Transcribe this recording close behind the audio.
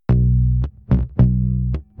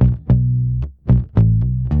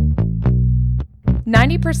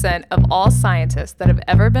90% of all scientists that have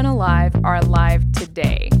ever been alive are alive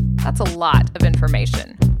today. That's a lot of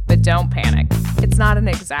information. But don't panic. It's not an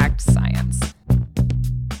exact science.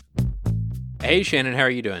 Hey, Shannon, how are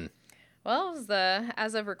you doing? Well,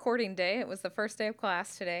 as of recording day, it was the first day of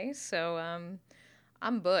class today, so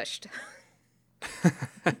I'm bushed.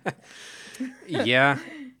 Yeah,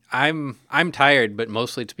 I'm tired, but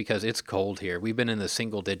mostly it's because it's cold here. We've been in the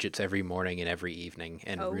single digits every morning and every evening,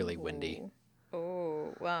 and really windy.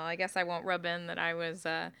 Oh, well, I guess I won't rub in that I was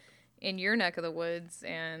in your neck of the woods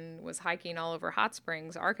and was hiking all over Hot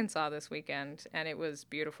Springs, Arkansas this weekend, and it was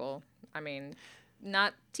beautiful. I mean,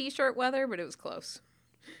 not t-shirt weather, but it was close.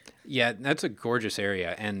 Yeah, that's a gorgeous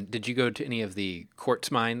area. And did you go to any of the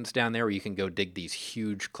quartz mines down there where you can go dig these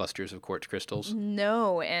huge clusters of quartz crystals?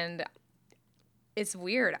 No, and it's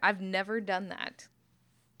weird. I've never done that.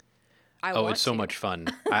 It's so much fun.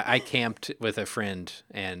 I camped with a friend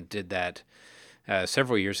and did that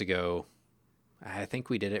several years ago. I think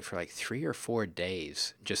we did it for like 3 or 4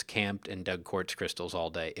 days. Just camped and dug quartz crystals all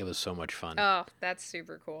day. It was so much fun. Oh, that's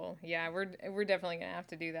super cool. Yeah, we're definitely gonna have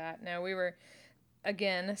to do that. No, we were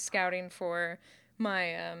again scouting for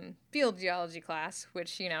my field geology class,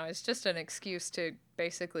 which is just an excuse to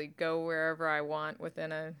basically go wherever I want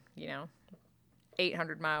within a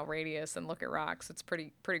 800-mile radius and look at rocks. It's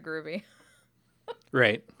pretty groovy.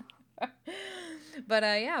 Right. But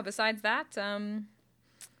yeah, besides that,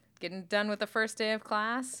 getting done with the first day of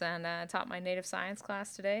class, and taught my native science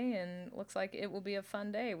class today, and looks like it will be a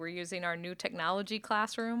fun day. We're using our new technology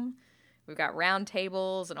classroom. We've got round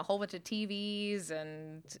tables and a whole bunch of TVs,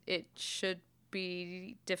 and it should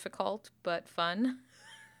be difficult but fun.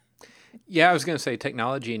 Yeah, I was going to say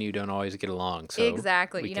technology and you don't always get along. So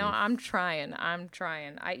exactly. I'm trying.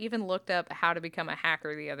 I even looked up how to become a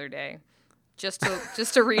hacker the other day, just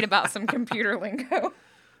to read about some computer lingo.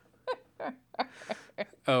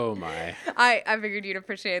 Oh my. I figured you'd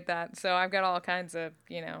appreciate that. So I've got all kinds of,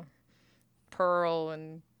 Perl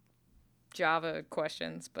and Java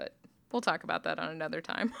questions, but we'll talk about that on another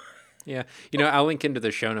time. Yeah. I'll link into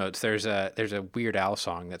the show notes. There's a Weird Al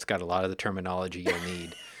song that's got a lot of the terminology you'll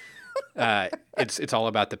need. It's all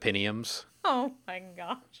about the Pentiums. Oh my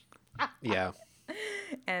gosh. Yeah.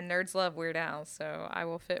 And nerds love Weird Al, so I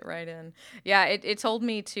will fit right in. Yeah, it told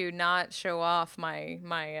me to not show off my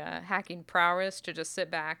hacking prowess, to just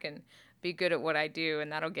sit back and be good at what I do,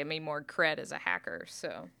 and that'll get me more cred as a hacker.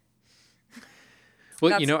 So,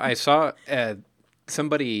 well, I saw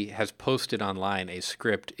somebody has posted online a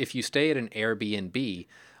script. If you stay at an Airbnb,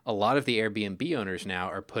 a lot of the Airbnb owners now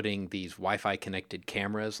are putting these Wi-Fi connected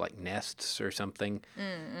cameras, like Nests or something,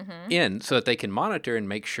 in so that they can monitor and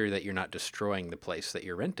make sure that you're not destroying the place that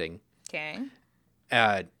you're renting. Okay.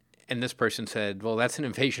 And this person said, well, that's an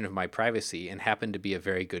invasion of my privacy, and happened to be a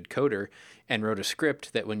very good coder and wrote a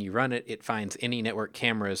script that when you run it, it finds any network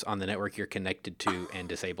cameras on the network you're connected to and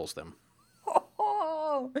disables them.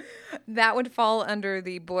 Oh, that would fall under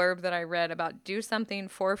the blurb that I read about do something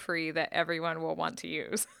for free that everyone will want to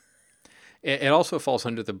use. It also falls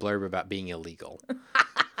under the blurb about being illegal.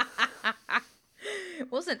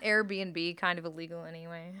 Wasn't Airbnb kind of illegal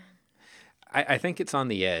anyway? I think it's on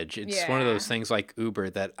the edge. It's one of those things like Uber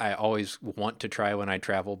that I always want to try when I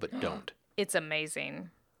travel, but don't. It's amazing.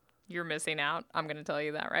 You're missing out. I'm going to tell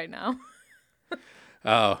you that right now.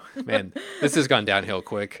 Oh, man, this has gone downhill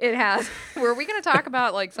quick. It has. Were we going to talk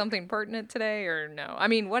about like something pertinent today or no? I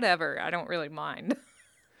mean, whatever. I don't really mind.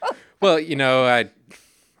 Well,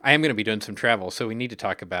 I am going to be doing some travel, so we need to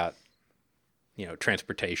talk about,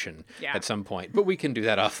 transportation at some point. But we can do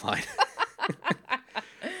that offline.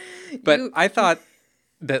 But I thought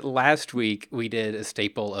that last week we did a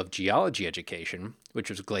staple of geology education, which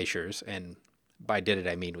was glaciers. And by did it,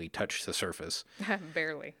 I mean we touched the surface.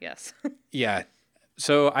 Barely, yes. Yeah.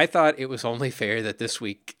 So I thought it was only fair that this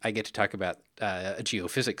week I get to talk about a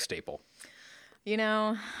geophysics staple.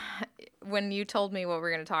 When you told me what we're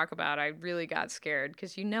going to talk about, I really got scared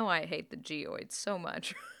because I hate the geoid so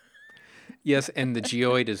much. Yes, and the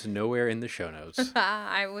geoid is nowhere in the show notes.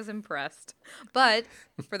 I was impressed. But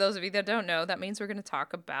for those of you that don't know, that means we're going to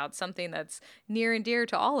talk about something that's near and dear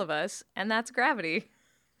to all of us, and that's gravity.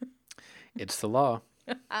 It's the law.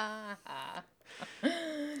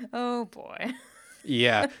 Oh, boy.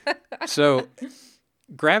 Yeah. So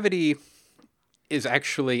gravity is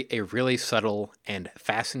actually a really subtle and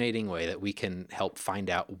fascinating way that we can help find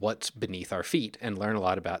out what's beneath our feet and learn a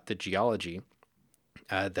lot about the geology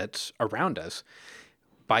that's around us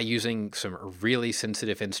by using some really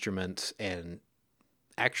sensitive instruments and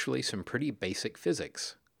actually some pretty basic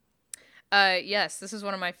physics. Yes, this is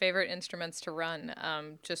one of my favorite instruments to run,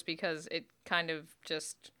 just because it kind of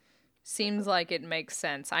just seems like it makes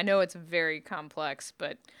sense. I know it's very complex,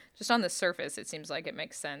 but just on the surface, it seems like it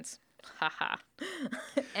makes sense. Haha.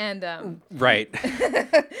 and Right.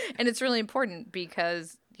 and it's really important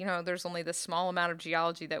because there's only this small amount of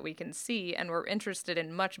geology that we can see, and we're interested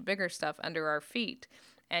in much bigger stuff under our feet.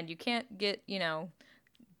 And you can't get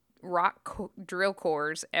drill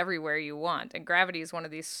cores everywhere you want, and gravity is one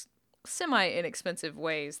of these semi-inexpensive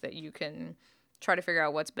ways that you can try to figure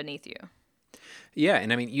out what's beneath you. Yeah,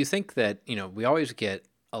 and I mean, you think that, we always get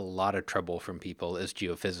a lot of trouble from people as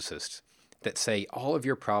geophysicists that say all of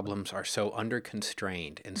your problems are so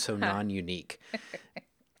under-constrained and so non-unique.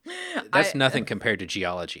 That's nothing compared to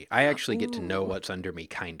geology. I actually get to know what's under me,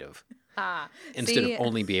 kind of, instead of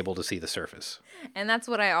only be able to see the surface. And that's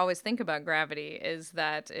what I always think about gravity, is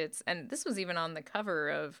that and this was even on the cover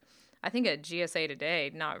of, I think, a GSA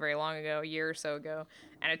Today not very long ago, a year or so ago,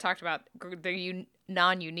 and it talked about the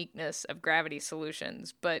non-uniqueness of gravity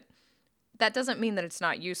solutions. But that doesn't mean that it's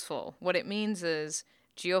not useful. What it means is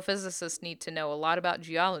geophysicists need to know a lot about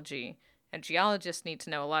geology, and geologists need to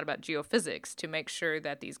know a lot about geophysics to make sure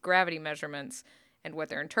that these gravity measurements and what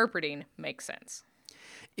they're interpreting make sense.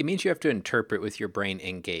 It means you have to interpret with your brain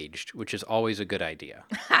engaged, which is always a good idea.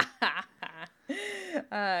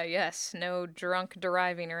 Yes, no drunk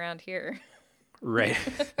deriving around here. Right.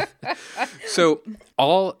 So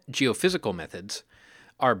all geophysical methods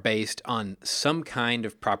are based on some kind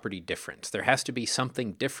of property difference. There has to be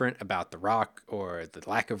something different about the rock or the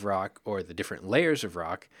lack of rock or the different layers of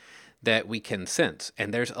rock that we can sense.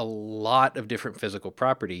 And there's a lot of different physical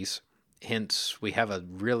properties. Hence, we have a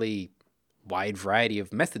really wide variety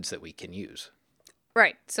of methods that we can use.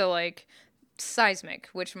 Right. So like seismic,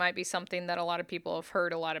 which might be something that a lot of people have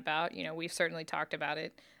heard a lot about. We've certainly talked about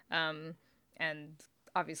it. And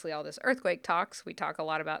obviously all this earthquake talks, we talk a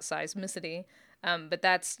lot about seismicity. But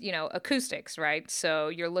that's, acoustics, right? So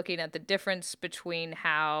you're looking at the difference between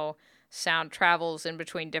how sound travels in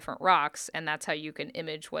between different rocks, and that's how you can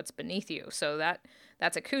image what's beneath you. So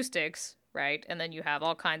that's acoustics, right? And then you have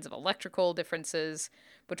all kinds of electrical differences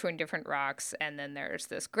between different rocks, and then there's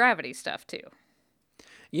this gravity stuff too.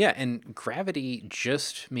 Yeah, and gravity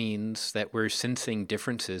just means that we're sensing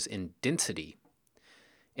differences in density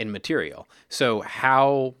in material. So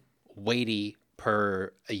how weighty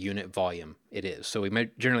per a unit volume it is. So we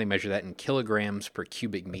generally measure that in kilograms per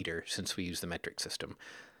cubic meter, since we use the metric system.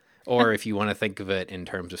 Or if you want to think of it in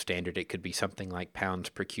terms of standard, it could be something like pounds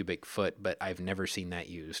per cubic foot, but I've never seen that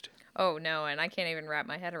used. Oh, no, and I can't even wrap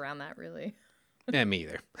my head around that, really. Yeah, me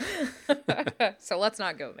either. So let's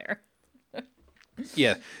not go there.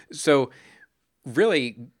 Yeah, so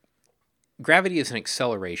really, gravity is an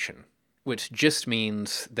acceleration, which just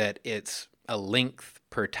means that it's a length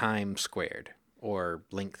per time squared, or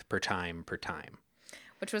length per time per time.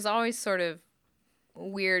 Which was always sort of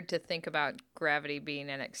weird to think about gravity being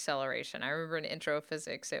an acceleration. I remember in intro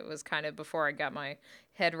physics, it was kind of before I got my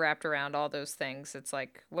head wrapped around all those things. It's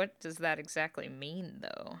like, what does that exactly mean,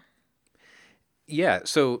 though? Yeah,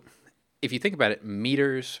 so if you think about it,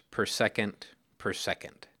 meters per second per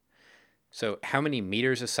second. So how many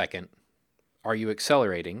meters a second are you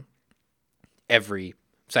accelerating every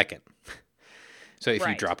second? So if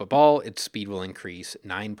you drop a ball, its speed will increase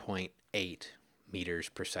 9.8 meters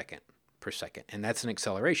per second. And that's an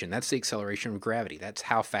acceleration. That's the acceleration of gravity. That's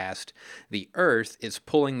how fast the Earth is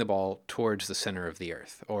pulling the ball towards the center of the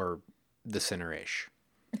Earth, or the center-ish.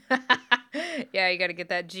 Yeah, you got to get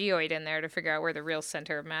that geoid in there to figure out where the real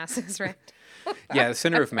center of mass is, right? Yeah, the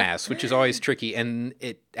center of mass, which is always tricky, and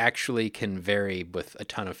it actually can vary with a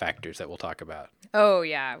ton of factors that we'll talk about. Oh,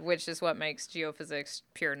 yeah, which is what makes geophysics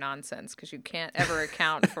pure nonsense, because you can't ever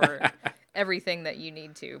account for everything that you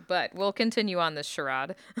need to. But we'll continue on this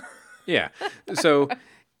charade. Yeah. So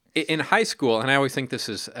in high school, and I always think this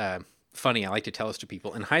is funny, I like to tell this to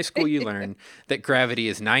people. In high school, you learn that gravity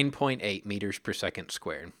is 9.8 meters per second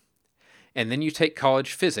squared. And then you take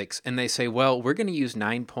college physics, and they say, well, we're going to use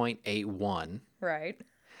 9.81. Right.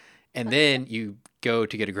 And then you go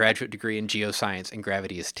to get a graduate degree in geoscience, and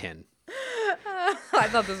gravity is 10. I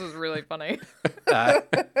thought this was really funny. Because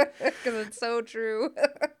it's so true.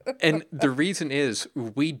 And the reason is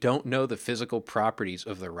we don't know the physical properties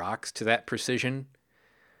of the rocks to that precision.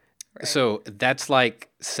 Right. So that's like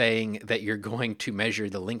saying that you're going to measure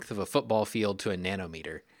the length of a football field to a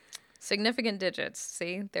nanometer. Significant digits.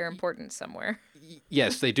 See, they're important somewhere.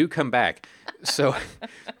 Yes, they do come back. So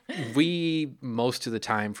we, most of the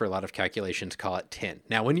time for a lot of calculations, call it 10.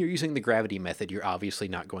 Now, when you're using the gravity method, you're obviously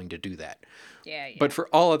not going to do that. Yeah. But for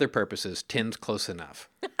all other purposes, 10's close enough.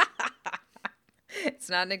 It's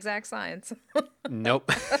not an exact science.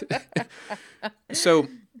 Nope. So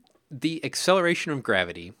the acceleration of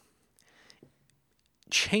gravity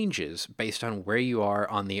changes based on where you are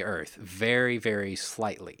on the Earth very, very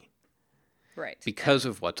slightly Right. because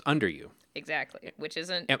of what's under you. Exactly. Which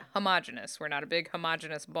isn't Yep. homogeneous. We're not a big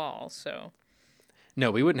homogeneous ball, so.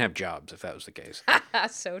 No, we wouldn't have jobs if that was the case.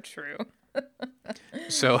 So true.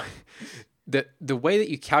 So the way that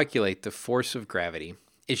you calculate the force of gravity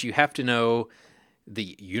is you have to know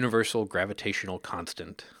the universal gravitational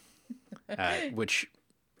constant, which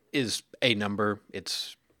is a number.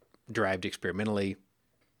 It's derived experimentally.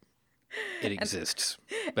 It exists.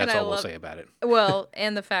 That's all we'll say about it. Well,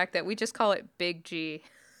 and the fact that we just call it Big G.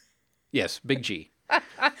 Yes, big G.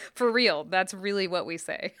 For real. That's really what we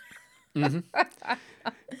say.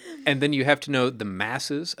 And then you have to know the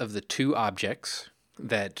masses of the two objects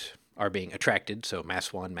that are being attracted, so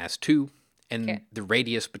mass 1, mass 2, and Okay. the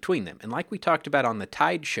radius between them. And like we talked about on the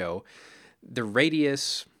Tide show, the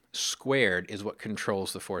radius squared is what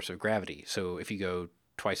controls the force of gravity. So if you go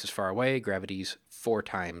twice as far away, gravity's 4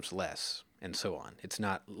 times less, and so on. It's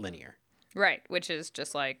not linear. Right. Which is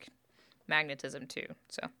just like magnetism, too.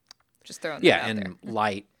 So just throwing Yeah, that out and there.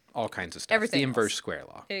 light, all kinds of stuff. Everything the inverse else. square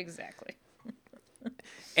law. Exactly.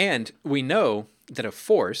 And we know that a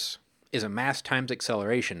force is a mass times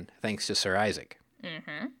acceleration thanks to Sir Isaac.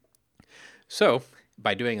 So,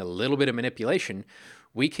 by doing a little bit of manipulation,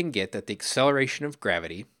 we can get that the acceleration of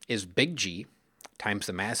gravity is big G times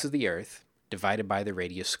the mass of the Earth divided by the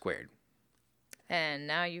radius squared. And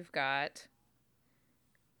now you've got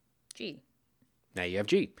G. Now you have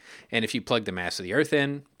G. And if you plug the mass of the Earth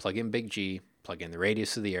in, plug in big G, plug in the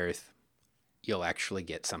radius of the Earth, you'll actually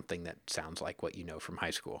get something that sounds like what you know from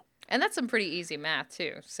high school. And that's some pretty easy math,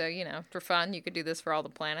 too. So, for fun, you could do this for all the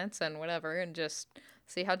planets and whatever and just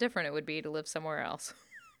see how different it would be to live somewhere else.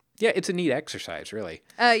 Yeah, it's a neat exercise, really.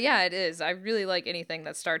 Yeah, it is. I really like anything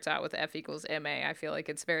that starts out with F equals MA. I feel like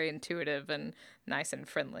it's very intuitive and nice and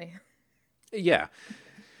friendly. Yeah.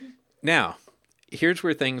 Now, here's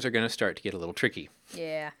where things are going to start to get a little tricky.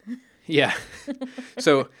 Yeah. Yeah.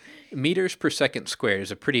 So, meters per second squared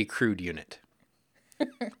is a pretty crude unit.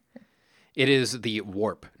 It is the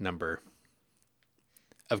warp number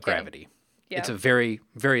of gravity. Yeah. It's a very,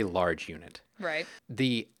 very large unit. Right.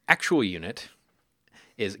 The actual unit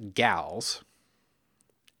is gals,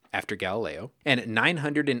 after Galileo, and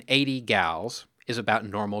 980 gals is about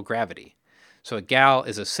normal gravity. So a gal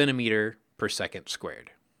is a centimeter per second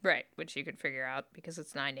squared. Right. Which you could figure out because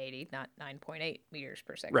it's 980, not 9.8 meters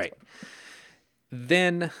per second. Right.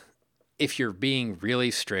 Then, if you're being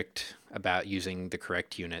really strict about using the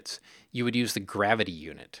correct units, you would use the gravity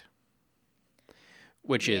unit,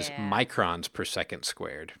 which is Yeah. microns per second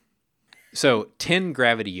squared. So 10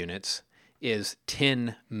 gravity units is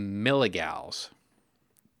 10 milligals.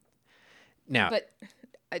 Now, But,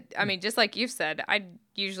 I mean, just like you've said, I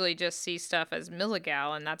usually just see stuff as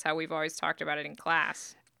milligal, and that's how we've always talked about it in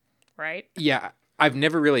class. Right? yeah, I've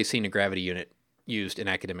never really seen a gravity unit used in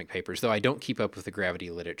academic papers, though I don't keep up with the gravity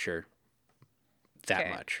literature that Okay.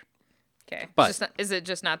 much. Okay. But- Is it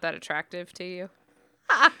just not that attractive to you?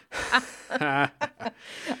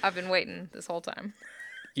 I've been waiting this whole time.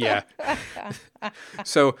 Yeah.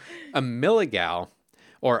 So a milligal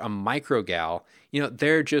or a microgal,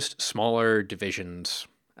 they're just smaller divisions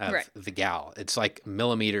of Right. the gal. It's like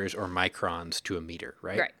millimeters or microns to a meter,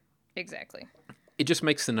 right? Right. Exactly. It just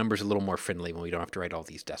makes the numbers a little more friendly when we don't have to write all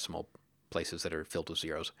these decimal places that are filled with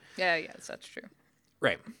zeros. Yeah, yes, that's true.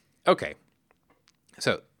 Right. Okay.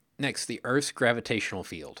 So next, the Earth's gravitational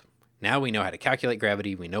field. Now we know how to calculate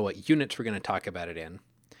gravity. We know what units we're going to talk about it in.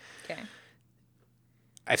 Okay.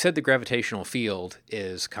 I've said the gravitational field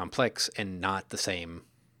is complex and not the same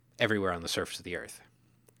everywhere on the surface of the Earth.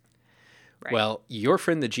 Right. Well, your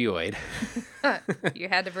friend the geoid, You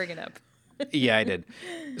had to bring it up. yeah, I did.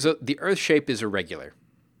 So the Earth shape is irregular.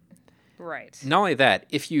 Right. Not only that,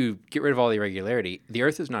 if you get rid of all the irregularity, the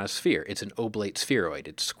Earth is not a sphere. It's an oblate spheroid.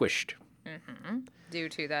 It's squished. Due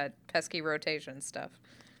to that pesky rotation stuff.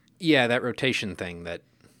 Yeah, that rotation thing that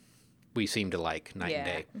we seem to like night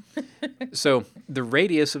Yeah. and day. So the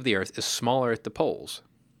radius of the Earth is smaller at the poles.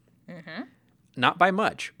 Not by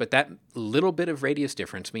much, but that little bit of radius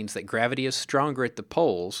difference means that gravity is stronger at the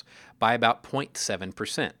poles by about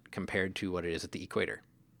 0.7% compared to what it is at the equator.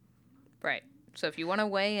 Right. So if you want to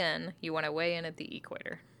weigh in, you want to weigh in at the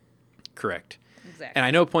equator. Correct. Exactly. And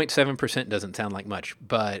I know 0.7% doesn't sound like much,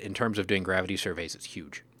 but in terms of doing gravity surveys, it's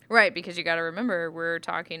huge. Right, because you got to remember we're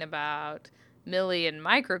talking about milli and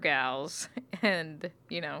microgals, and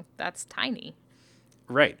that's tiny.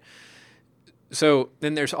 Right. So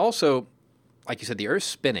then there's also, like you said, the Earth's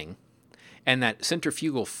spinning, and that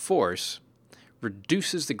centrifugal force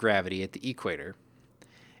reduces the gravity at the equator,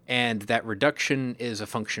 And that reduction is a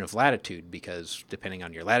function of latitude because depending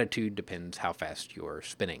on your latitude depends how fast you're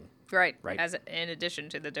spinning. Right. Right. As in addition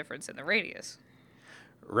to the difference in the radius.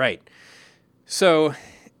 Right. So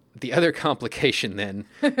the other complication then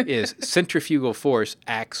is centrifugal force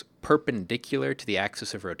acts perpendicular to the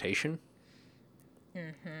axis of rotation.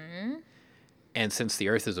 Mm-hmm. And since the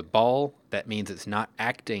Earth is a ball, that means it's not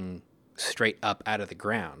acting straight up out of the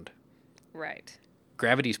ground. Right.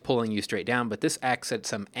 Gravity's pulling you straight down, but this acts at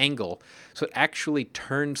some angle, so it actually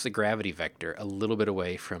turns the gravity vector a little bit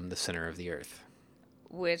away from the center of the Earth.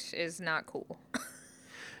 Which is not cool.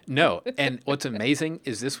 No, and what's amazing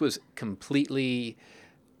is this was completely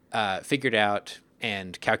figured out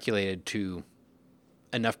and calculated to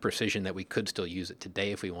enough precision that we could still use it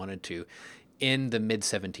today if we wanted to in the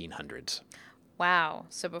mid-1700s. Wow.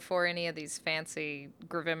 So before any of these fancy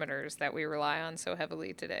gravimeters that we rely on so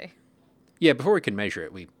heavily today. Yeah, before we could measure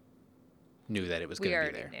it, we knew that it was going to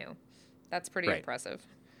be there. We already knew. That's pretty Right. impressive.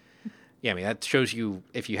 Yeah, I mean, that shows you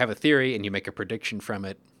if you have a theory and you make a prediction from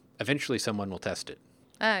it, eventually someone will test it.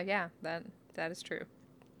 Yeah, that is true.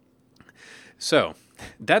 So,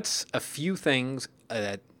 that's a few things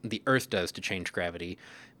that the Earth does to change gravity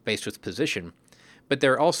based with position. But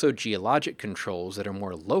there are also geologic controls that are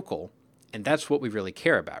more local, and that's what we really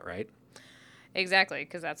care about, right? Exactly,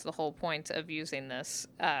 because that's the whole point of using this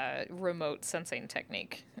remote sensing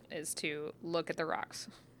technique, is to look at the rocks.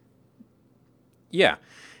 Yeah.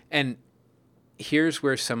 And here's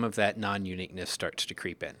where some of that non-uniqueness starts to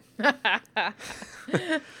creep in.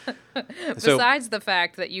 Besides the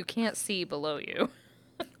fact that you can't see below you.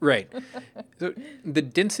 Right. So the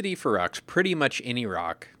density for rocks, pretty much any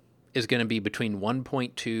rock, is going to be between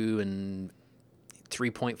 1.2 and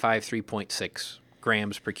 3.5, 3.6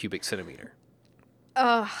 grams per cubic centimeter.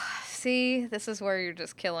 See, this is where you're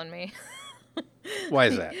just killing me. Why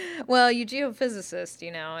is that? Well, you geophysicists,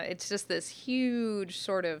 it's just this huge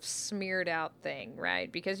sort of smeared out thing,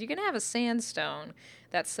 right? Because you can have a sandstone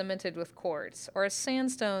that's cemented with quartz, or a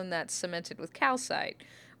sandstone that's cemented with calcite,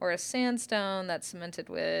 or a sandstone that's cemented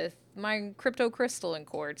with my cryptocrystalline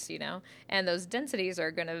quartz, and those densities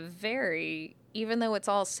are going to vary even though it's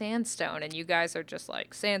all sandstone, and you guys are just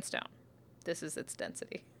like, sandstone, this is its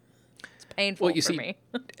density. Painful Well, you for see, me.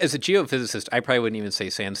 as a geophysicist, I probably wouldn't even say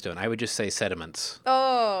sandstone. I would just say sediments.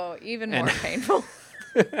 Oh, even more painful.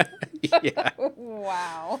 Yeah.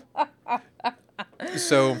 Wow.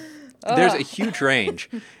 So there's a huge range.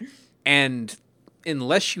 And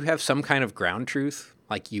unless you have some kind of ground truth,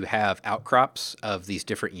 like you have outcrops of these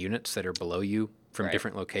different units that are below you from Right.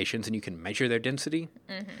 different locations and you can measure their density,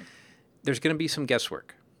 there's going to be some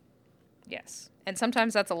guesswork. Yes. And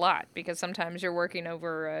sometimes that's a lot, because sometimes you're working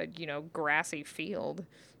over a, grassy field,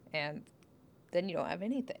 and then you don't have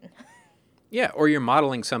anything. Yeah, or you're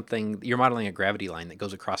modeling a gravity line that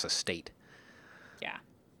goes across a state. Yeah.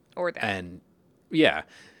 Or that. And yeah.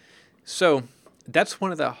 So that's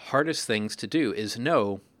one of the hardest things to do is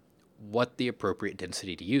know what the appropriate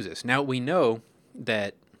density to use is. Now we know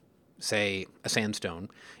that, say, a sandstone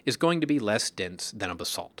is going to be less dense than a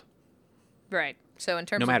basalt. Right. So in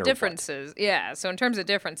terms No of matter what. differences,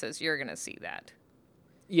 you're going to see that.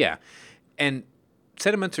 Yeah. And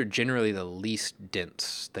sediments are generally the least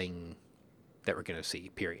dense thing that we're going to see,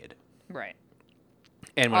 period. Right.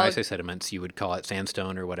 And when All I of- say sediments, you would call it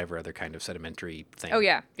sandstone or whatever other kind of sedimentary thing. Oh,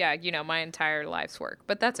 yeah. Yeah, my entire life's work.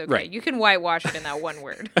 But that's okay. Right. You can whitewash it in that one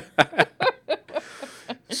word.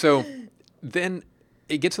 So then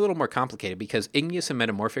it gets a little more complicated because igneous and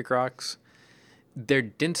metamorphic rocks, their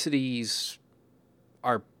densities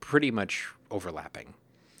are pretty much overlapping.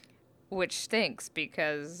 Which stinks,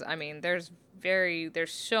 because, there's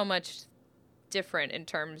so much different in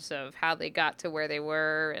terms of how they got to where they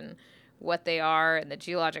were and what they are and the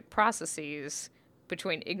geologic processes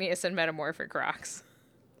between igneous and metamorphic rocks.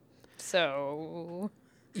 So,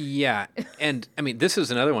 Yeah. And this is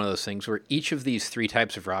another one of those things where each of these three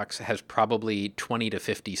types of rocks has probably 20 to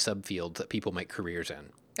 50 subfields that people make careers in.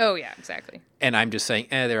 oh yeah, exactly. And I'm just saying,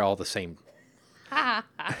 they're all the same.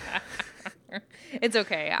 It's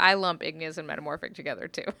okay. I lump igneous and metamorphic together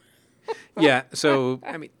too. Yeah. So,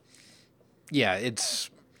 yeah, it's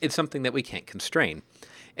something that we can't constrain.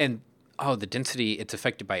 And, the density, it's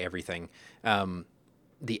affected by everything.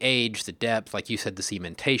 The age, the depth, like you said, the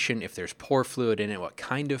cementation, if there's pore fluid in it, what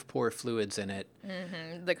kind of pore fluid's in it.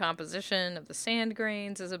 The composition of the sand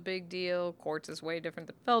grains is a big deal. Quartz is way different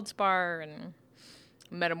than feldspar, and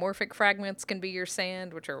metamorphic fragments can be your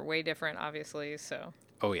sand, which are way different, obviously. So,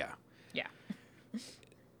 Oh, yeah. yeah.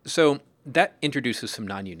 So that introduces some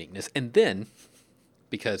non-uniqueness. And then,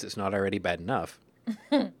 because it's not already bad enough,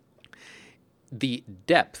 the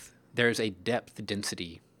depth, there's a depth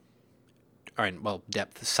density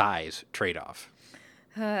depth size trade-off.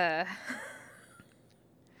 Uh,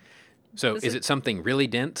 So this is it something really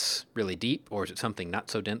dense, really deep, or is it something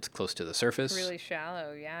not so dense, close to the surface? really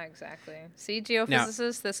shallow. Yeah, exactly. See, Now,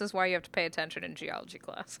 geophysicists, this is why you have to pay attention in geology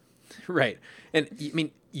class. right. And I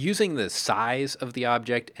mean, using the size of the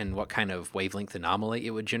object and what kind of wavelength anomaly it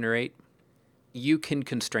would generate, you can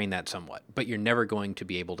constrain that somewhat, but you're never going to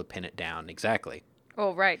be able to pin it down exactly.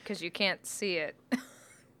 Oh, right, because you can't see it.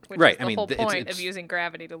 Which Right. is the I mean, whole point it's of using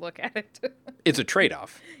gravity to look at it. it's a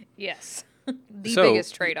trade-off. Yes. The So-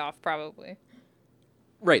 biggest trade-off, probably.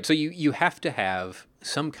 Right. So you have to have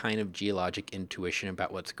some kind of geologic intuition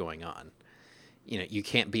about what's going on. You know, you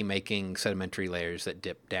can't be making sedimentary layers that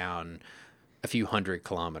dip down a few hundred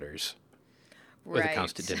kilometers with a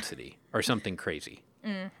constant density or something crazy.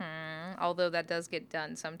 Although that does get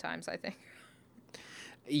done sometimes, I think.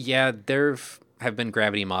 Yeah, there have been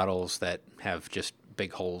gravity models that have just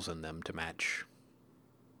big holes in them to match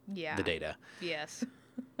Yeah. the data. Yes.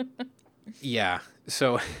 Yeah,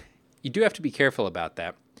 so you do have to be careful about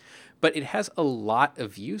that. But it has a lot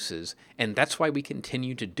of uses, and that's why we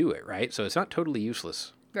continue to do it, right? So it's not totally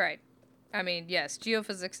useless. Right. I mean, yes,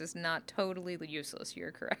 geophysics is not totally useless.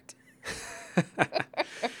 You're correct.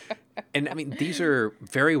 And I mean, these are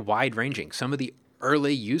very wide ranging. Some of the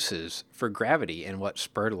early uses for gravity and what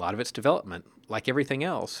spurred a lot of its development, like everything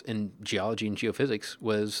else in geology and geophysics,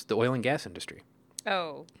 was the oil and gas industry.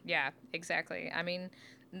 Oh, yeah, exactly. I mean,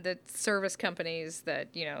 the service companies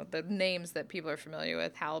that, you know, the names that people are familiar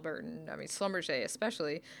with, Halliburton, I mean, Schlumberger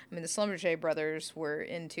especially. I mean, the Schlumberger brothers were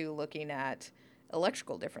into looking at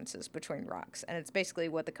electrical differences between rocks, and it's basically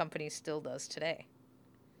what the company still does today.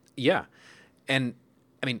 Yeah. And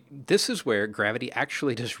I mean, this is where gravity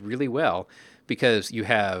actually does really well because you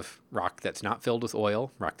have rock that's not filled with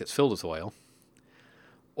oil, rock that's filled with oil,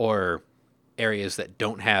 or areas that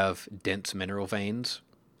don't have dense mineral veins,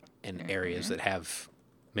 and areas that have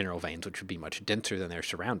mineral veins, which would be much denser than their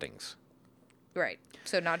surroundings. Right.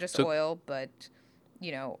 So not just So- oil, but,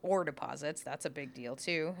 you know, ore deposits. That's a big deal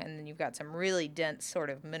too. And then you've got some really dense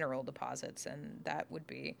sort of mineral deposits, and that would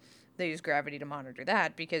be, they use gravity to monitor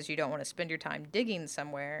that because you don't want to spend your time digging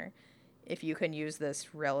somewhere if you can use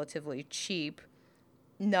this relatively cheap,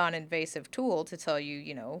 non-invasive tool to tell you,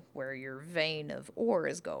 you know, where your vein of ore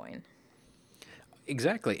is going.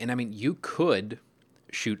 Exactly. And I mean, you could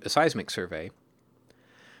shoot a seismic survey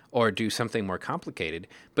or do something more complicated,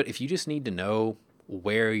 but if you just need to know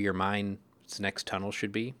where your mine's next tunnel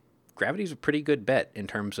should be, gravity's a pretty good bet in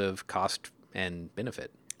terms of cost and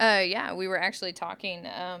benefit. Yeah, we were actually talking.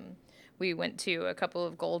 We went to a couple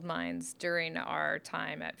of gold mines during our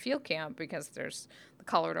time at field camp because there's the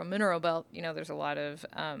Colorado Mineral Belt. You know, there's a lot of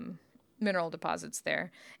mineral deposits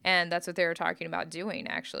there. And that's what they were talking about doing,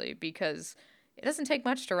 actually, because it doesn't take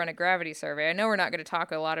much to run a gravity survey. I know we're not going to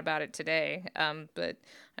talk a lot about it today, but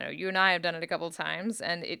I know you and I have done it a couple of times,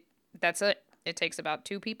 and that's it. It takes about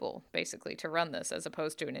 2 people, basically, to run this, as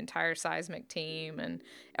opposed to an entire seismic team and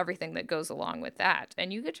everything that goes along with that.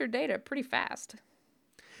 And you get your data pretty fast.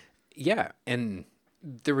 Yeah, and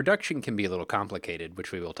the reduction can be a little complicated,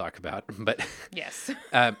 which we will talk about. But Yes.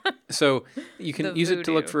 so you can The use it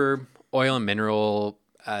to look voodoo. for oil and mineral.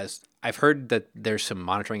 I've heard that there's some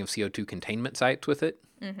monitoring of CO2 containment sites with it.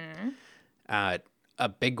 A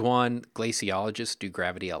big one, glaciologists do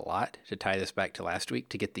gravity a lot, to tie this back to last week,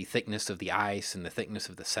 to get the thickness of the ice and the thickness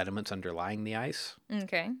of the sediments underlying the ice,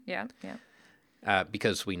 Okay. Yeah. Yeah.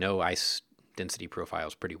 because we know ice density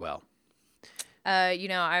profiles pretty well. You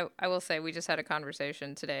know, I will say we just had a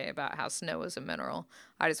conversation today about how snow is a mineral.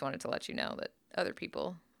 I just wanted to let you know that other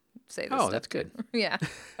people say this Oh, stuff that's too. good. Yeah.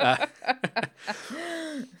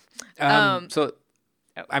 So,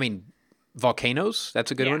 I mean, volcanoes,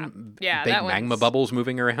 that's a good Yeah. one. Yeah, Big that magma one's- bubbles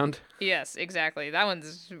moving around. Yes, exactly. That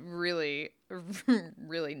one's really,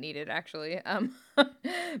 really needed, actually,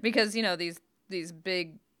 because you know these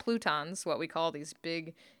big plutons, what we call these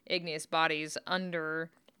big igneous bodies under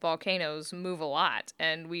volcanoes, move a lot,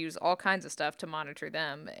 and we use all kinds of stuff to monitor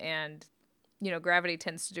them. And you know, gravity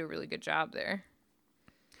tends to do a really good job there.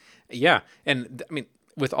 Yeah, and I mean,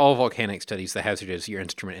 with all volcanic studies, the hazard is your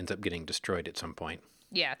instrument ends up getting destroyed at some point.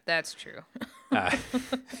 Yeah, that's true.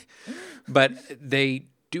 But they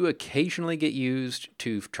do occasionally get used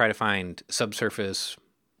to try to find subsurface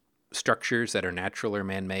structures that are natural or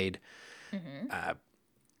man-made.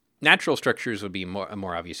 Natural structures would be a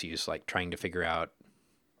more obvious use, like trying to figure out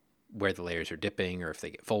where the layers are dipping or if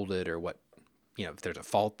they get folded or what, you know, if there's a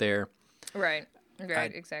fault there. Right.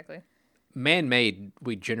 Right. Exactly. Man-made,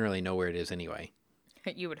 we generally know where it is anyway.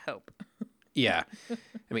 You would hope. Yeah.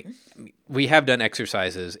 I mean, we have done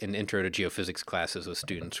exercises in intro to geophysics classes with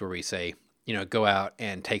students where we say, go out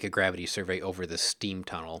and take a gravity survey over the steam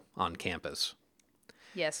tunnel on campus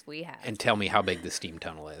Yes, we have. and tell me how big the steam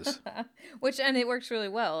tunnel is. And it works really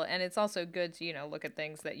well. And it's also good to, look at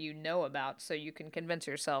things that you know about so you can convince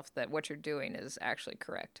yourself that what you're doing is actually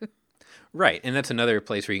correct. Right. And that's another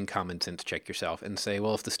place where you can common sense check yourself and say,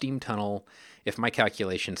 well, if the steam tunnel, if my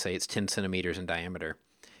calculations say it's 10 centimeters in diameter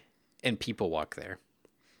and people walk there,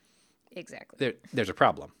 Exactly. there's a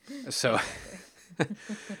problem. So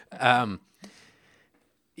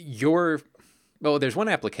there's one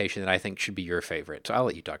application that I think should be your favorite. So I'll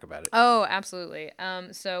let you talk about it. Oh, absolutely.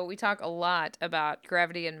 So we talk a lot about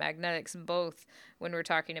gravity and magnetics, both when we're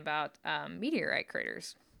talking about meteorite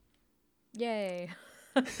craters. Yay.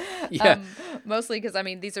 Yeah. Mostly because,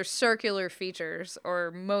 these are circular features,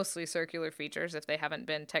 or mostly circular features if they haven't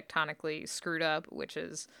been tectonically screwed up, which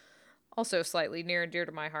is also slightly near and dear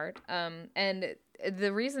to my heart. And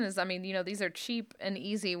the reason is, these are cheap and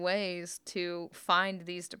easy ways to find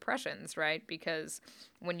these depressions, right? Because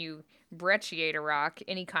when you brecciate a rock,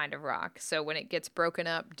 any kind of rock, so when it gets broken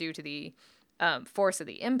up due to the force of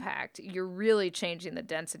the impact, you're really changing the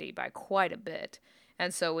density by quite a bit.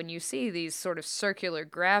 And so when you see these sort of circular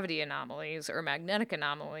gravity anomalies or magnetic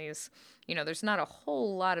anomalies, there's not a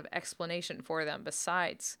whole lot of explanation for them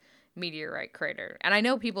besides meteorite crater. And I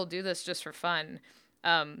know people do this just for fun.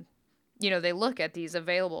 They look at these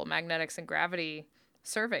available magnetics and gravity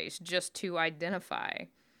surveys just to identify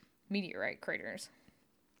meteorite craters.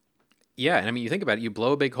 Yeah. And you think about it, you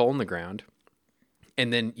blow a big hole in the ground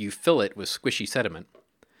and then you fill it with squishy sediment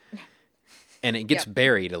and it gets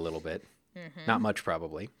buried a little bit. Mm-hmm. Not much,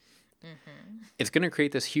 probably. Mm-hmm. It's going to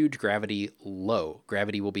create this huge gravity low.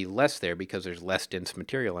 Gravity will be less there because there's less dense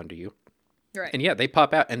material under you. Right. And they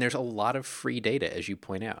pop out, and there's a lot of free data, as you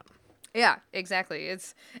point out. Yeah, exactly.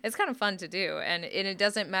 It's kind of fun to do, and it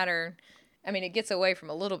doesn't matter. It gets away from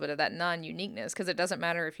a little bit of that non-uniqueness because it doesn't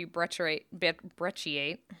matter if you brecciate.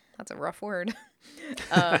 That's a rough word.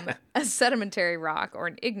 A sedimentary rock or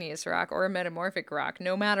an igneous rock or a metamorphic rock.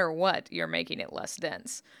 No matter what, you're making it less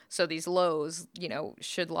dense. So these lows,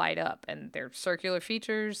 should light up, and they're circular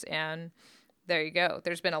features. And there you go.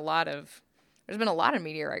 There's been a lot of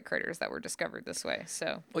meteorite craters that were discovered this way.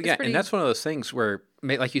 So and that's one of those things where,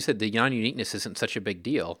 like you said, the non-uniqueness isn't such a big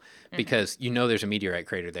deal because there's a meteorite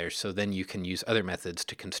crater there. So then you can use other methods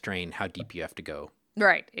to constrain how deep you have to go.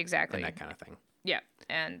 Right, exactly. And that kind of thing. Yeah,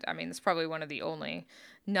 and it's probably one of the only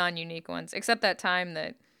non-unique ones, except that time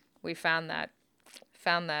that we found that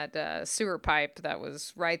sewer pipe that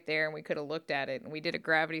was right there, and we could have looked at it, and we did a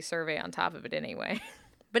gravity survey on top of it anyway.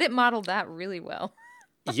 But it modeled that really well.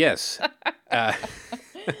 Yes.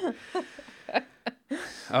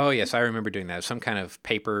 Oh, yes, I remember doing that. Some kind of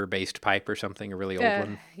paper-based pipe or something, a really old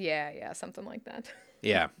one. Yeah, something like that.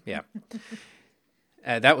 Yeah.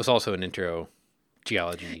 That was also an intro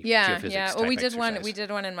geology, geophysics Well, we exercise.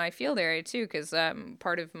 did one in my field area too, because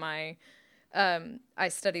part of my I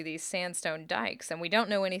study these sandstone dikes, and we don't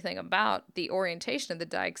know anything about the orientation of the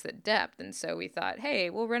dikes at depth, and so we thought,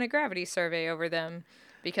 hey, we'll run a gravity survey over them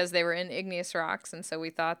because they were in igneous rocks, and so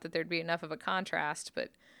we thought that there'd be enough of a contrast, but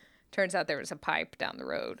turns out there was a pipe down the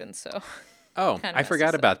road, and so I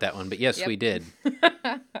forgot about that one, but yes, we did.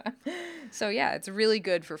 So yeah, it's really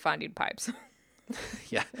good for finding pipes.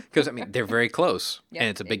 Yeah, because they're very close, Yep, and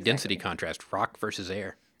it's a big density contrast, rock versus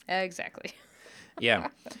air. Exactly. Yeah.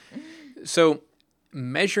 So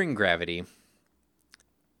measuring gravity,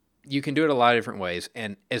 you can do it a lot of different ways,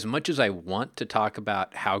 and as much as I want to talk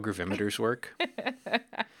about how gravimeters work,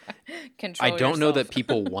 I don't know that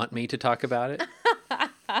people want me to talk about it.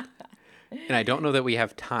 And I don't know that we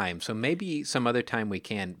have time, so maybe some other time we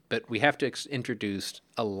can, but we have to introduce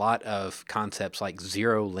a lot of concepts like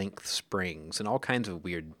zero-length springs and all kinds of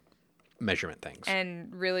weird measurement things.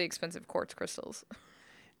 And really expensive quartz crystals.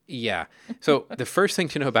 Yeah. So the first thing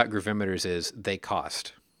to know about gravimeters is they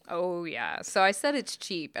cost. Oh, yeah. So I said it's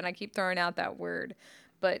cheap, and I keep throwing out that word,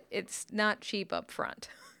 but it's not cheap up front.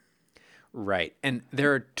 Right. And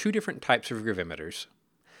there are two different types of gravimeters.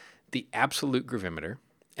 The absolute gravimeter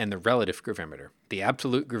and the relative gravimeter. The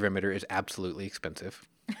absolute gravimeter is absolutely expensive,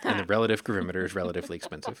 and the relative gravimeter is relatively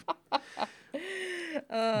expensive.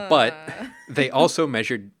 But they also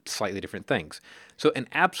measured slightly different things. So an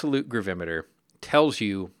absolute gravimeter tells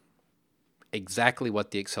you exactly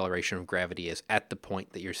what the acceleration of gravity is at the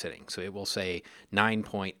point that you're sitting. So it will say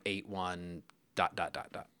 9.81 ...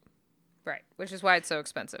 Right, which is why it's so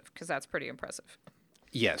expensive, because that's pretty impressive.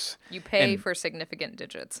 Yes. You pay for significant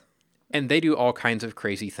digits. And they do all kinds of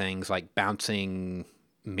crazy things like bouncing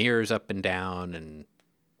mirrors up and down and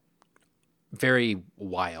very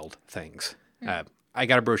wild things. I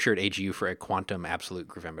got a brochure at AGU for a quantum absolute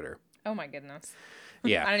gravimeter. Oh my goodness.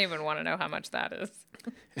 Yeah. I don't even want to know how much that is.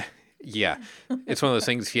 Yeah. It's one of those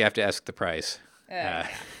things you have to ask the price. Yeah.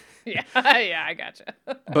 Yeah, I gotcha.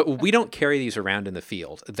 But we don't carry these around in the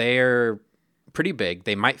field. They're pretty big.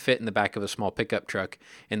 They might fit in the back of a small pickup truck,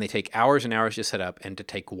 and they take hours and hours to set up, and to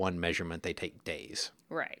take one measurement, they take days.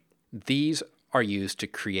 Right. These are used to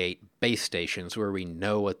create base stations where we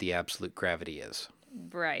know what the absolute gravity is.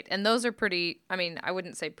 Right. And those are pretty, I mean, I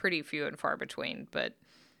wouldn't say pretty few and far between, but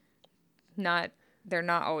they're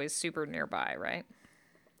not always super nearby, right?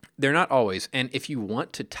 They're not always. And if you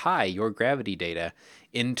want to tie your gravity data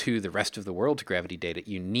into the rest of the world's gravity data,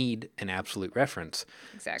 you need an absolute reference.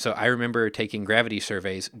 Exactly. So I remember taking gravity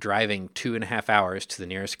surveys, driving 2.5 hours to the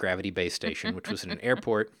nearest gravity base station, which was in an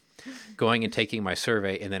airport, going and taking my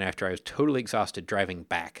survey, and then after I was totally exhausted, driving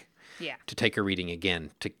back to take a reading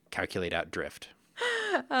again to calculate out drift.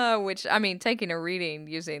 Which, I mean, taking a reading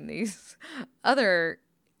using these other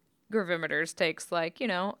gravimeters takes like,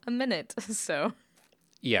 a minute. So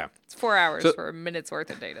yeah, it's 4 hours for a minute's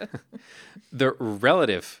worth of data. The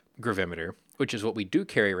relative gravimeter, which is what we do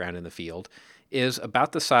carry around in the field, is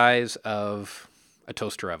about the size of a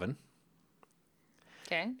toaster oven.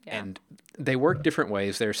 Okay. Yeah. And they work different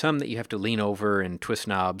ways. There are some that you have to lean over and twist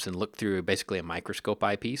knobs and look through basically a microscope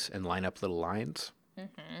eyepiece and line up little lines.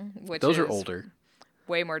 Which Those are is older.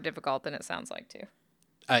 way more difficult than it sounds like, too.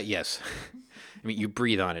 Yes. I mean, you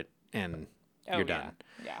breathe on it and you're done.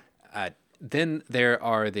 Yeah. Then there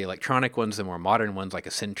are the electronic ones, the more modern ones, like a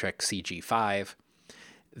Syntrex CG5,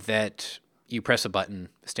 that you press a button,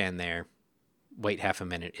 stand there, wait half a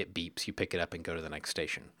minute, it beeps, you pick it up and go to the next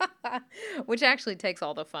station. Which actually takes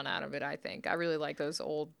all the fun out of it, I think. I really like those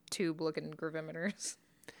old tube-looking gravimeters.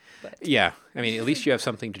 But Yeah. I mean, at least you have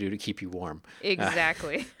something to do to keep you warm.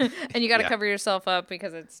 exactly. And you got to cover yourself up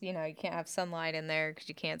because it's, you can't have sunlight in there because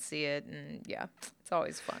you can't see it. And yeah, it's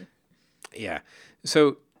always fun. Yeah.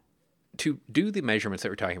 So to do the measurements that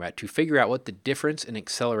we're talking about, to figure out what the difference in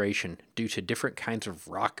acceleration due to different kinds of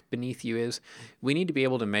rock beneath you is, we need to be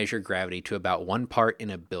able to measure gravity to about 1 part in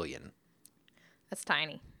a billion. That's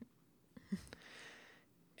tiny.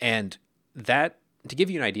 And that, to give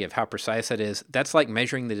you an idea of how precise that is, that's like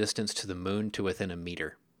measuring the distance to the moon to within a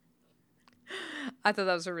meter. I thought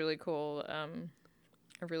that was a really cool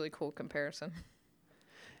comparison.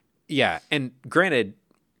 Yeah. And granted,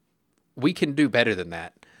 we can do better than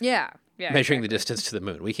that. Yeah. Measuring the distance to the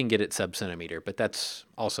moon. We can get it sub-centimeter, but that's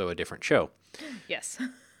also a different show. Yes.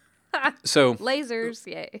 So lasers,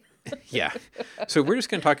 yay. yeah. So we're just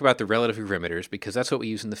going to talk about the relative gravimeters because that's what we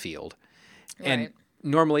use in the field. And Right.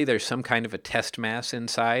 normally there's some kind of a test mass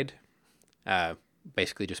inside.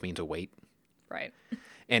 Basically just means a weight. Right.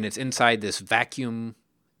 And it's inside this vacuum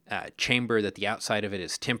chamber that the outside of it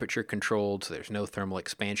is temperature controlled, so there's no thermal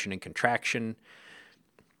expansion and contraction.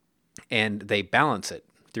 And they balance it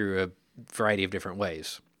through a variety of different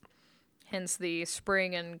ways. Hence the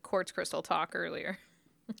spring and quartz crystal talk earlier.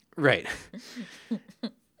 Right.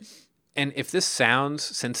 And if this sounds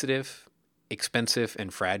sensitive, expensive,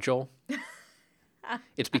 and fragile,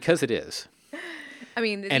 it's because it is. I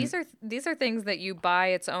mean, these are things that you buy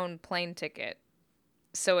its own plane ticket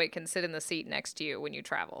so it can sit in the seat next to you when you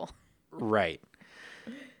travel. Right.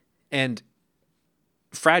 And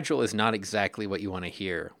fragile is not exactly what you want to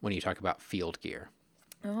hear when you talk about field gear.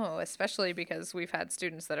 Oh, especially because we've had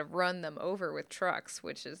students that have run them over with trucks,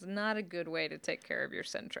 which is not a good way to take care of your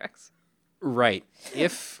Syntrex. Right.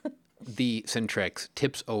 If the Syntrex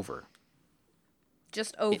tips over,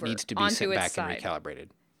 Just over, it needs to be onto sent its back side. and recalibrated.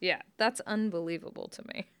 Yeah, that's unbelievable to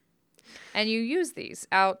me. And you use these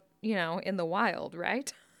out, in the wild,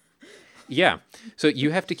 right? Yeah. So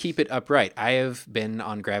you have to keep it upright. I have been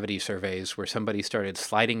on gravity surveys where somebody started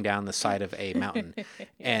sliding down the side of a mountain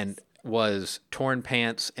and was torn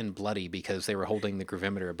pants and bloody because they were holding the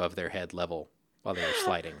gravimeter above their head level while they were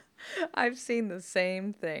sliding. I've seen the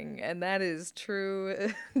same thing, and that is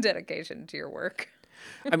true dedication to your work.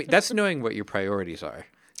 I mean, that's knowing what your priorities are.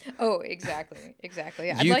 Oh, exactly.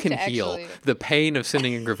 I'd You like can to heal. actually... The pain of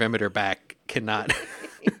sending a gravimeter back cannot.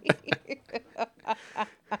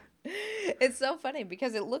 It's so funny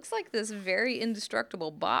because it looks like this very indestructible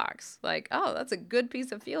box. Like, oh, that's a good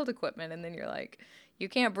piece of field equipment. And then you're like, you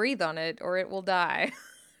can't breathe on it or it will die.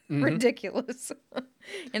 Mm-hmm. Ridiculous.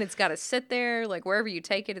 And it's got to sit there, like wherever you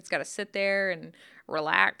take it, it's got to sit there and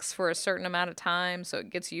relax for a certain amount of time so it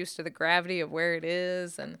gets used to the gravity of where it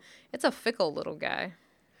is. And it's a fickle little guy.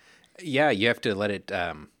 Yeah, you have to let it.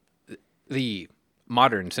 The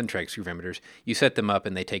modern Syntrex gravimeters, you set them up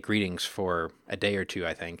and they take readings for a day or two,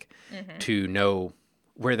 I think, to know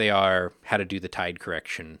where they are, how to do the tide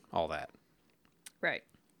correction, all that. Right.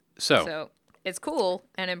 So It's cool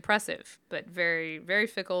and impressive, but very, very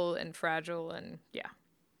fickle and fragile, and yeah.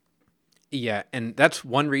 Yeah, and that's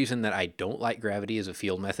one reason that I don't like gravity as a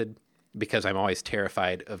field method, because I'm always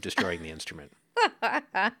terrified of destroying the instrument.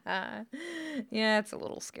 Yeah, it's a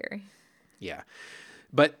little scary. Yeah.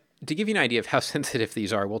 But to give you an idea of how sensitive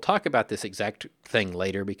these are, we'll talk about this exact thing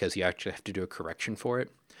later because you actually have to do a correction for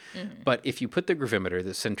it. Mm-hmm. But if you put the gravimeter,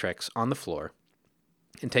 the Centrex, on the floor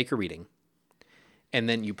and take a reading, and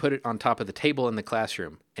then you put it on top of the table in the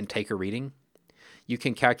classroom and take a reading, you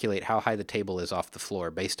can calculate how high the table is off the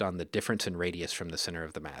floor based on the difference in radius from the center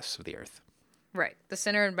of the mass of the Earth. Right. The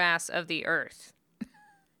center and mass of the Earth.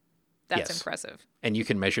 That's Yes. impressive. And you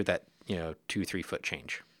can measure that, 2-3 foot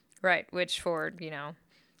change. Right. Which for, a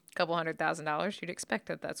couple $100,000, you'd expect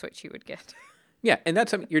that that's what you would get. Yeah, and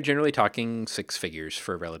you're generally talking 6 figures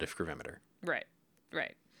for a relative gravimeter, Right.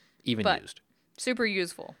 Right. even But- used. Super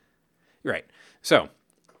useful. Right. So,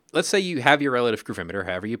 let's say you have your relative gravimeter,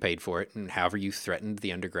 however you paid for it, and however you threatened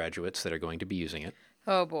the undergraduates that are going to be using it,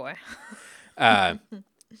 Oh, boy. and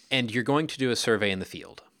you're going to do a survey in the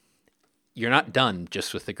field. You're not done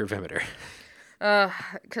just with the gravimeter.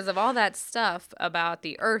 Because of all that stuff about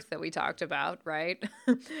the Earth that we talked about, right?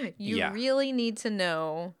 You Yeah. really need to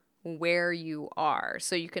know where you are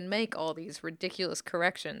so you can make all these ridiculous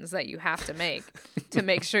corrections that you have to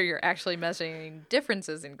make sure you're actually measuring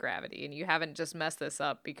differences in gravity and you haven't just messed this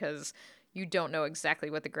up because you don't know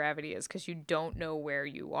exactly what the gravity is because you don't know where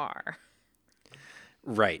you are.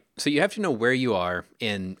 Right. So you have to know where you are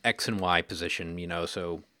in X and Y position,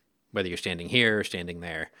 so whether you're standing here or standing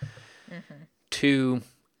there. Mm-hmm. To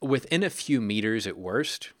within a few meters at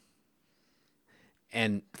worst.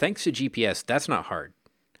 And thanks to GPS, that's not hard.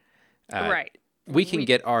 Right. We can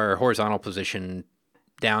get our horizontal position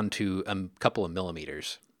down to a couple of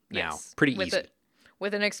millimeters now. Yes. Pretty easy.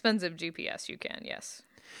 With an expensive GPS, you can, yes.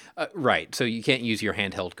 Right. So you can't use your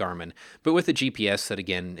handheld Garmin. But with a GPS that,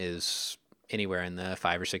 again, is anywhere in the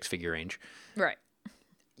 5 or 6 figure range, Right.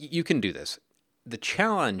 you can do this. The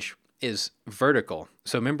challenge is vertical.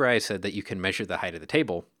 So remember I said that you can measure the height of the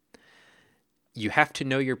table. You have to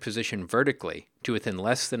know your position vertically to within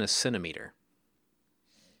less than a centimeter.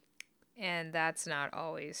 And that's not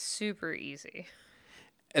always super easy.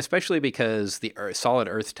 Especially because the solid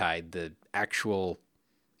earth tide, the actual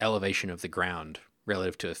elevation of the ground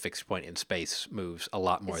relative to a fixed point in space, moves a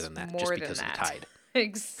lot more It's than that more just than because of the that. tide.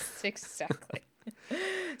 Exactly.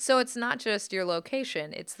 So it's not just your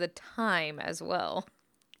location, it's the time as well.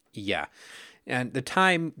 Yeah. And the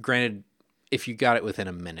time, granted, if you got it within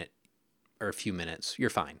a minute or a few minutes, you're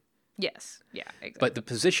fine. Yes. Yeah, exactly. But the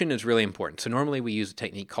position is really important. So normally we use a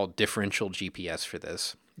technique called differential GPS for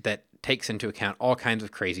this that takes into account all kinds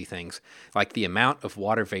of crazy things, like the amount of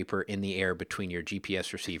water vapor in the air between your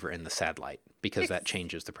GPS receiver and the satellite, because that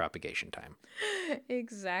changes the propagation time.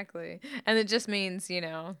 Exactly. And it just means,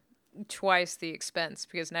 twice the expense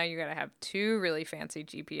because now you got to have 2 really fancy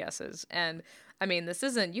GPSs. And I mean,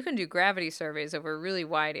 you can do gravity surveys over a really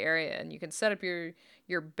wide area and you can set up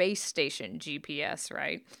your base station GPS,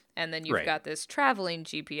 right? And then you've Right. got this traveling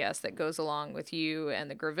GPS that goes along with you and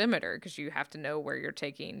the gravimeter because you have to know where you're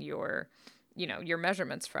taking your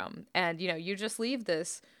measurements from. And, you just leave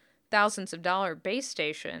this thousands of dollar base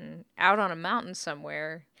station out on a mountain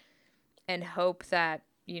somewhere and hope that,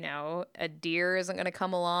 a deer isn't going to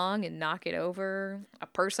come along and knock it over. A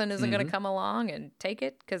person isn't going to come along and take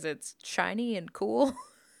it because it's shiny and cool.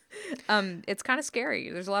 It's kind of scary.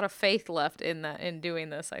 There's a lot of faith left in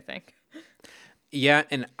doing this, I think. Yeah,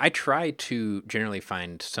 and I try to generally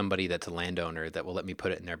find somebody that's a landowner that will let me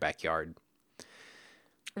put it in their backyard.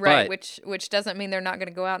 Right, But- which doesn't mean they're not going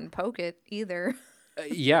to go out and poke it either.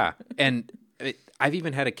 Yeah, and I've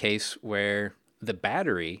even had a case where the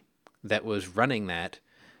battery that was running that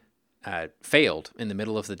failed in the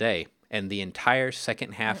middle of the day, and the entire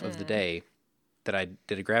second half of the day that I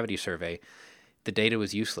did a gravity survey, the data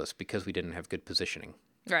was useless because we didn't have good positioning.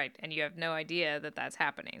 Right, and you have no idea that that's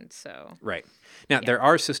happening, so... Right. Now, there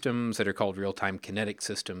are systems that are called real-time kinetic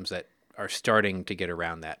systems that are starting to get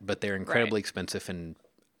around that, but they're incredibly expensive and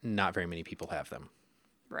not very many people have them.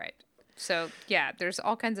 Right. So, yeah, there's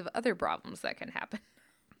all kinds of other problems that can happen.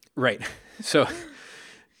 Right. So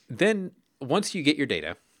then once you get your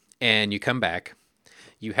data and you come back,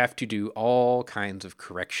 you have to do all kinds of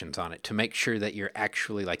corrections on it to make sure that you're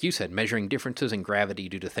actually, like you said, measuring differences in gravity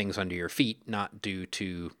due to things under your feet, not due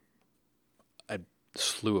to a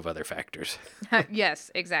slew of other factors.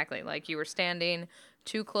 Yes, exactly. Like you were standing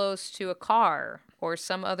too close to a car or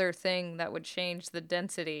some other thing that would change the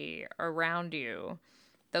density around you.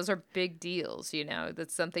 Those are big deals,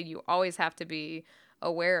 That's something you always have to be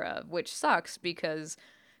aware of, which sucks because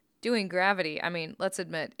doing gravity, I mean, let's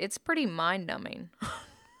admit, it's pretty mind-numbing.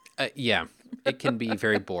 Yeah, it can be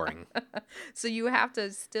very boring. So you have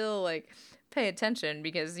to still like pay attention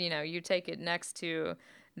because, you take it next to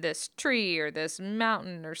this tree or this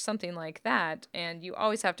mountain or something like that, and you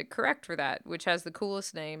always have to correct for that, which has the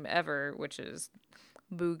coolest name ever, which is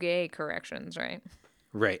Bouguer corrections, right?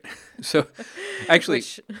 Right. So, actually,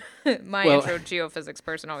 Which my intro geophysics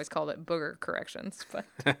person always called it booger corrections, but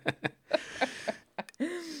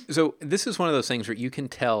so this is one of those things where you can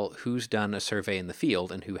tell who's done a survey in the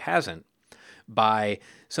field and who hasn't by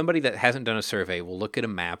somebody that hasn't done a survey will look at a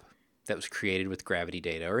map that was created with gravity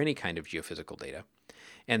data or any kind of geophysical data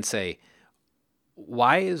and say,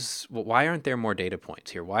 why aren't there more data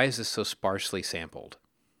points here? Why is this so sparsely sampled?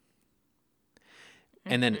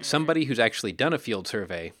 And then somebody who's actually done a field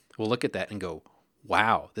survey will look at that and go,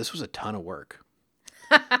 wow, this was a ton of work.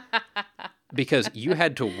 Because you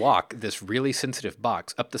had to walk this really sensitive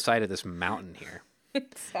box up the side of this mountain here.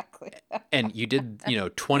 Exactly. And you did,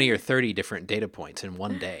 20 or 30 different data points in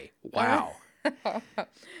one day. Wow.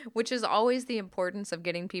 Which is always the importance of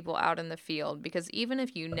getting people out in the field, because even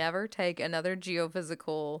if you never take another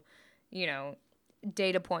geophysical,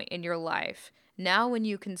 data point in your life, now when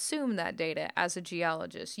you consume that data as a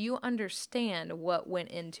geologist, you understand what went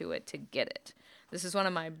into it to get it. This is one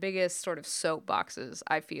of my biggest sort of soapboxes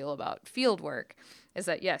I feel about field work, is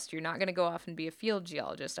that yes, you're not going to go off and be a field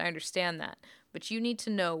geologist. I understand that. But you need to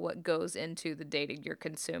know what goes into the data you're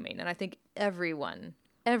consuming. And I think every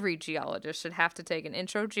geologist should have to take an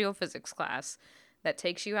intro geophysics class that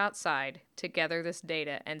takes you outside to gather this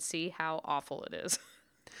data and see how awful it is.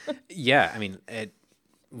 Yeah, I mean,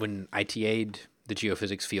 when I TA'd the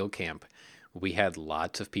geophysics field camp, we had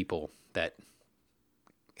lots of people that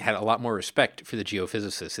had a lot more respect for the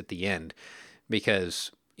geophysicists at the end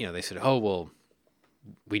because, they said, oh, well,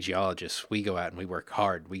 we geologists, we go out and we work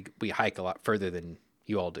hard. We hike a lot further than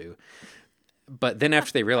you all do. But then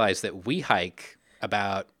after they realized that we hike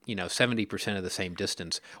about, 70% of the same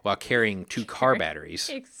distance while carrying 2 car batteries.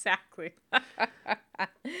 Exactly.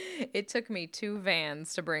 It took me 2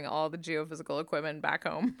 vans to bring all the geophysical equipment back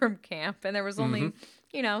home from camp. And there was only,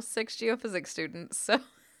 6 geophysics students. So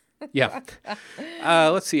yeah.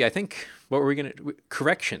 Let's see. I think what were we going to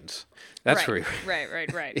corrections. That's right, where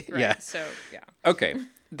right. Yeah. So, yeah. Okay.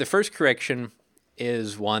 The first correction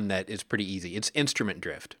is one that is pretty easy. It's instrument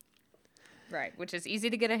drift. Right, which is easy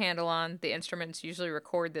to get a handle on. The instruments usually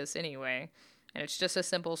record this anyway, and it's just a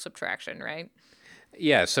simple subtraction, right?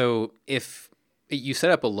 Yeah, so if you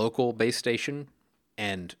set up a local base station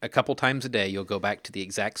and a couple times a day you'll go back to the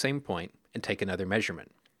exact same point and take another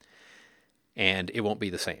measurement, and it won't be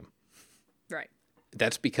the same. Right.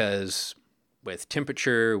 That's because with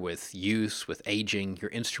temperature, with use, with aging,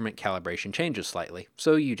 your instrument calibration changes slightly.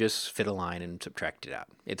 So you just fit a line and subtract it out.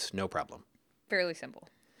 It's no problem. Fairly simple.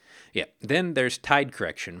 Yeah. Then there's tide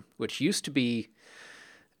correction, which used to be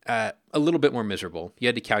a little bit more miserable. You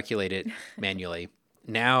had to calculate it manually.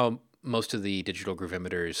 Now, most of the digital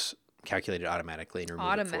gravimeters calculate it automatically and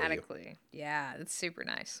remove it for you. Yeah, that's super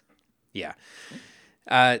nice. Yeah.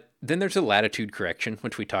 Then there's a latitude correction,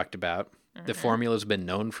 which we talked about. The formula's been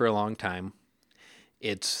known for a long time.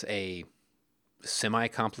 It's a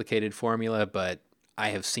semi-complicated formula, but I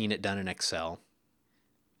have seen it done in Excel.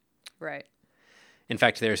 Right. In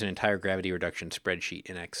fact, there's an entire gravity reduction spreadsheet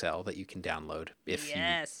in Excel that you can download if you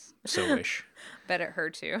so wish. Bet it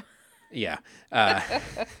hurt too. Yeah.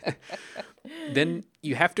 Then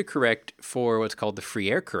you have to correct for what's called the free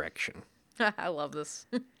air correction. I love this.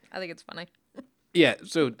 I think it's funny. Yeah,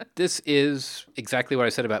 so this is exactly what I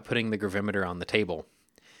said about putting the gravimeter on the table.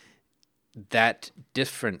 That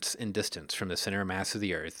difference in distance from the center of mass of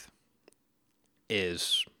the Earth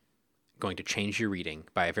is going to change your reading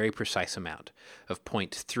by a very precise amount of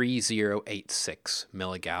 0.3086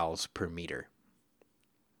 milligauss per meter.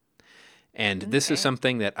 And this is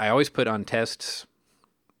something that I always put on tests,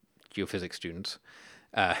 geophysics students,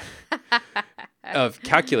 of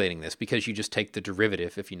calculating this, because you just take the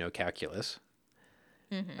derivative if you know calculus.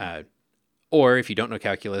 Or if you don't know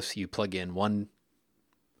calculus, you plug in one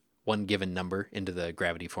given number into the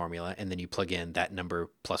gravity formula, and then you plug in that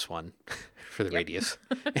number plus 1 for the radius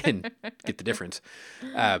and get the difference.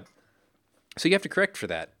 So you have to correct for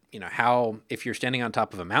that. If you're standing on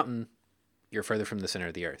top of a mountain, you're further from the center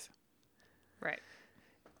of the Earth. Right.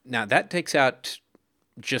 Now, that takes out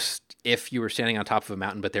just if you were standing on top of a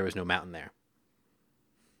mountain, but there was no mountain there.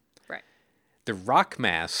 Right. The rock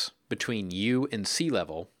mass between you and sea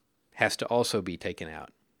level has to also be taken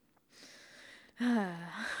out.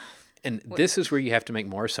 And this is where you have to make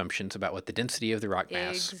more assumptions about what the density of the rock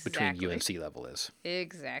mass between you and sea level is.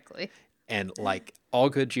 Exactly. And like all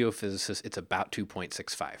good geophysicists, it's about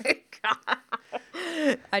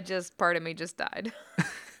 2.65. Part of me just died.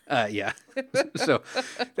 Yeah. So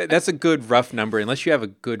that's a good rough number, unless you have a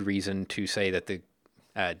good reason to say that the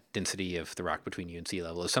density of the rock between you and sea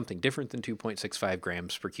level is something different than 2.65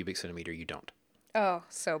 grams per cubic centimeter. You don't. Oh,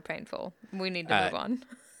 so painful. We need to move on.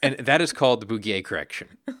 And that is called the Bouguer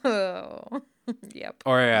correction. Oh, yep.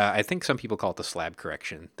 Or I think some people call it the slab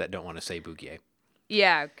correction that don't want to say Bouguer.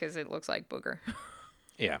 Yeah, because it looks like booger.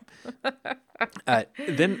 Yeah.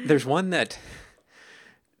 Then there's one that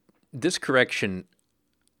this correction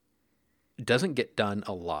doesn't get done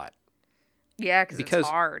a lot. Yeah, because it's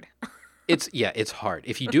hard. It's hard.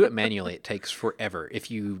 If you do it manually, it takes forever. If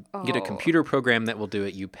you get a computer program that will do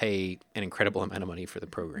it, you pay an incredible amount of money for the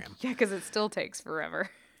program. Yeah, because it still takes forever.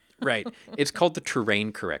 Right. It's called the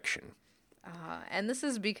terrain correction. And this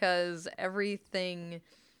is because everything,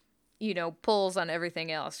 pulls on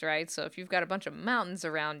everything else, right? So if you've got a bunch of mountains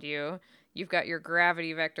around you, you've got your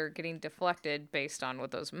gravity vector getting deflected based on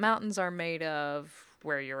what those mountains are made of,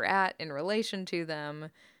 where you're at in relation to them.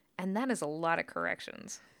 And that is a lot of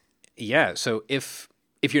corrections. Yeah. So if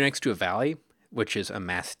you're next to a valley, which is a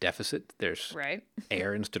mass deficit, there's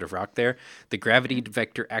air instead of rock there, the gravity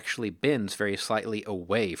vector actually bends very slightly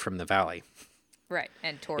away from the valley. Right.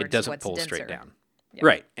 And towards it doesn't what's pull denser. straight down. Yep.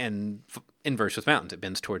 Right. And inverse with mountains, it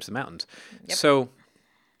bends towards the mountains. Yep. So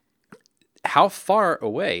how far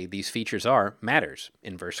away these features are matters,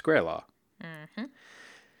 inverse square law. Mm-hmm.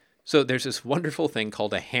 So there's this wonderful thing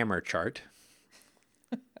called a hammer chart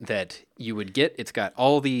that you would get. It's got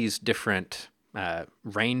all these different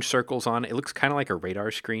range circles on it. It looks kind of like a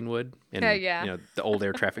radar screen would in the old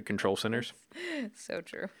air traffic control centers. So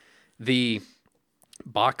true. The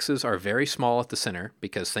boxes are very small at the center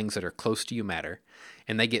because things that are close to you matter,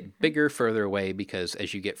 and they get bigger further away because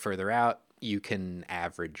as you get further out, you can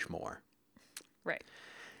average more. Right.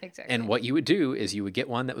 Exactly. And what you would do is you would get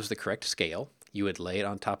one that was the correct scale. You would lay it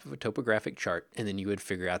on top of a topographic chart, and then you would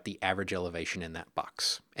figure out the average elevation in that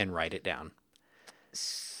box and write it down.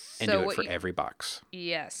 And do it for every box.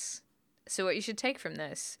 Yes. So what you should take from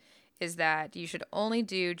this is that you should only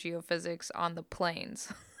do geophysics on the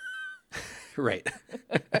plains. Right.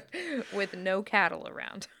 With no cattle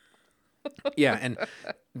around. Yeah, and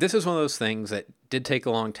this is one of those things that did take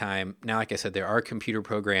a long time. Now, like I said, there are computer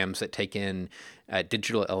programs that take in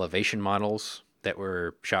digital elevation models that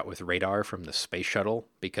were shot with radar from the space shuttle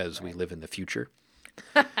because we live in the future.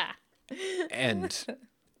 And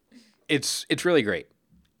it's really great.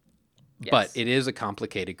 Yes. But it is a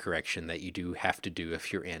complicated correction that you do have to do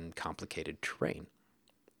if you're in complicated terrain.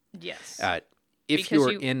 Yes.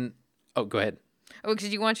 Oh, go ahead. Oh,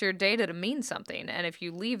 because you want your data to mean something. And if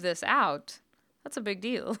you leave this out, that's a big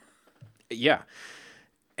deal. Yeah.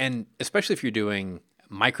 And especially if you're doing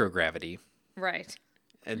microgravity. Right.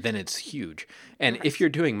 Then it's huge. And if you're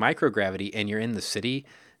doing microgravity and you're in the city,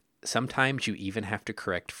 sometimes you even have to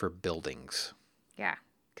correct for buildings. Yeah,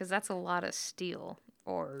 because that's a lot of steel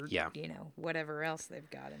or, whatever else they've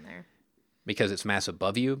got in there. Because it's mass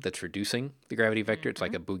above you that's reducing the gravity vector. It's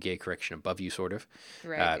like a Bouguer correction above you, sort of.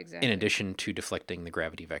 Right, exactly. In addition to deflecting the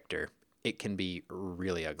gravity vector, it can be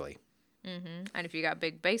really ugly. Mm-hmm. And if you got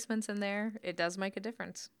big basements in there, it does make a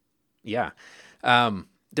difference. Yeah.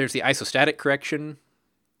 There's the isostatic correction,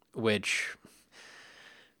 which...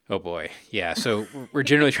 Oh boy. Yeah. So we're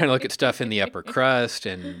generally trying to look at stuff in the upper crust,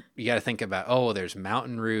 and you got to think about, there's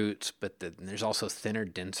mountain roots, but there's also thinner,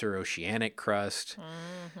 denser oceanic crust.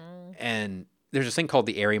 Mm-hmm. And there's this thing called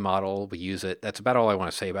the ARRI model. We use it. That's about all I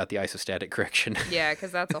want to say about the isostatic correction. Yeah,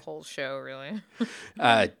 because that's a whole show, really.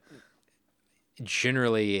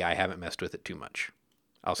 Generally, I haven't messed with it too much.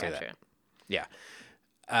 I'll say that. Yeah.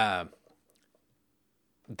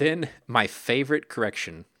 Then my favorite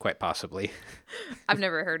correction, quite possibly. I've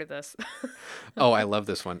never heard of this. Oh, I love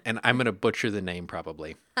this one. And I'm going to butcher the name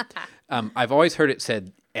probably. I've always heard it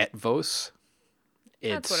said etvos.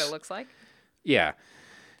 That's what it looks like. Yeah.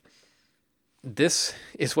 This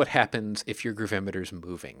is what happens if your gravimeter's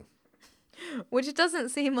moving. Which doesn't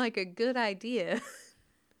seem like a good idea.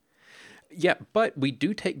 Yeah, but we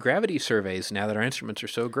do take gravity surveys now that our instruments are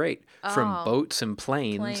so great from boats and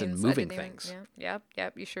planes and moving things.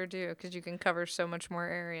 Yep, you sure do, because you can cover so much more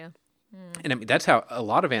area. And I mean, that's how a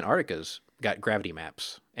lot of Antarctica's got gravity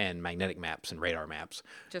maps and magnetic maps and radar maps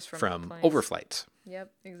just from overflights. Yep,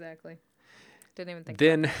 exactly. Didn't even think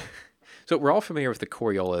about that. So we're all familiar with the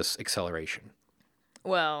Coriolis acceleration.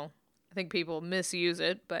 Well, I think people misuse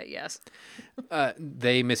it, but yes.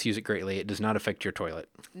 They misuse it greatly. It does not affect your toilet.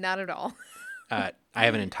 Not at all. I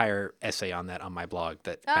have an entire essay on that on my blog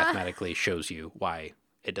that mathematically shows you why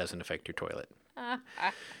it doesn't affect your toilet.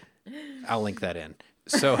 I'll link that in.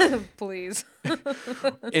 So Please.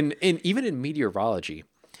 in even in meteorology,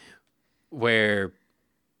 where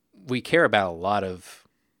we care about a lot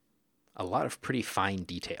of pretty fine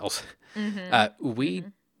details, we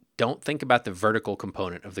don't think about the vertical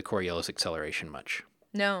component of the Coriolis acceleration much.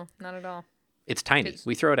 No, not at all. It's tiny.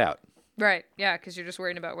 We throw it out. Right. Yeah, because you're just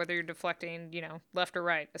worrying about whether you're deflecting, left or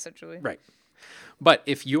right, essentially. Right. But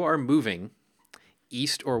if you are moving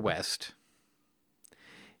east or west,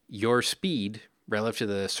 your speed relative to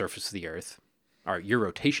the surface of the Earth, or your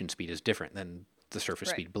rotation speed is different than the surface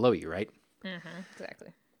speed below you, right? Exactly.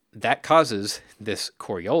 That causes this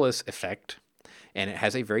Coriolis effect, and it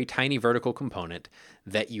has a very tiny vertical component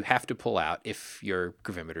that you have to pull out if your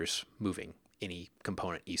gravimeter's moving any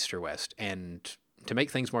component east or west. And to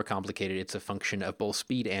make things more complicated, it's a function of both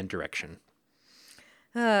speed and direction.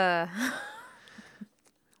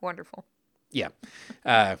 Wonderful. Yeah.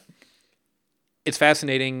 It's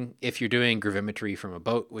fascinating if you're doing gravimetry from a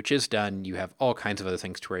boat, which is done. You have all kinds of other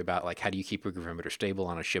things to worry about, like how do you keep your gravimeter stable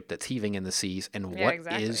on a ship that's heaving in the seas, and what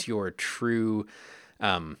is your true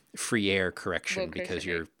free air correction because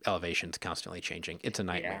your elevation's constantly changing. It's a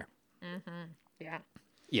nightmare.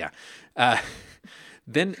 Yeah.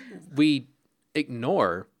 Then we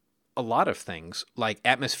ignore a lot of things like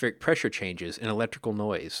atmospheric pressure changes and electrical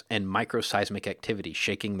noise and microseismic activity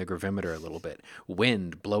shaking the gravimeter a little bit,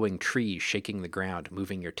 wind blowing trees, shaking the ground,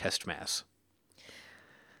 moving your test mass.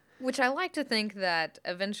 Which I like to think that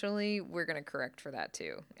eventually we're going to correct for that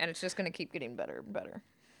too. And it's just going to keep getting better and better.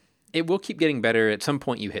 It will keep getting better. At some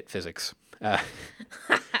point you hit physics. But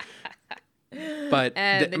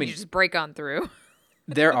then you just break on through.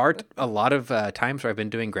 There are a lot of times where I've been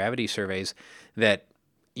doing gravity surveys that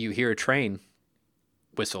you hear a train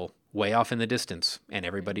whistle way off in the distance and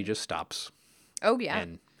everybody just stops. Oh, yeah.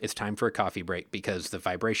 And it's time for a coffee break because the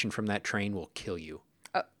vibration from that train will kill you.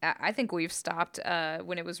 I think we've stopped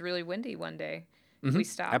when it was really windy one day. We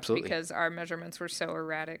stopped because our measurements were so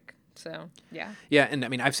erratic. So, yeah. Yeah, and I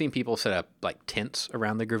mean, I've seen people set up like tents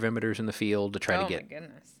around the gravimeters in the field to try to get... Oh, my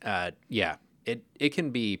goodness. Yeah, it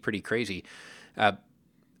can be pretty crazy.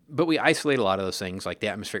 But we isolate a lot of those things, like the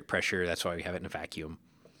atmospheric pressure. That's why we have it in a vacuum.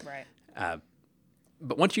 Right.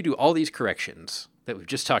 But once you do all these corrections that we've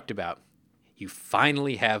just talked about, you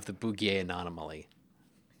finally have the Bouguer anomaly.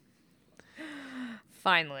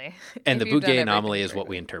 Finally. And the Bouguer anomaly is what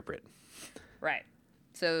we interpret. Right.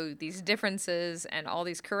 So these differences and all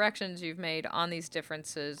these corrections you've made on these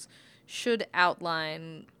differences should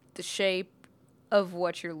outline the shape of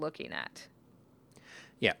what you're looking at.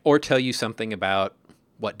 Yeah, or tell you something about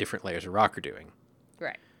what different layers of rock are doing.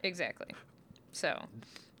 Right, exactly. So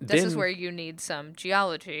this is where you need some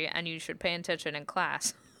geology, and you should pay attention in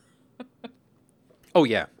class. Oh,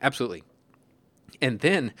 yeah, absolutely. And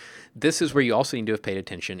then this is where you also need to have paid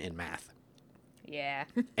attention in math. Yeah.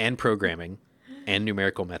 And programming and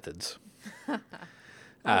numerical methods. I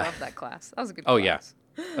love that class. That was a good class. Oh, yeah.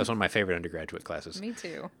 That was one of my favorite undergraduate classes. Me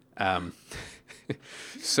too.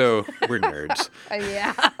 So we're nerds.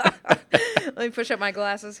 Yeah. Let me push up my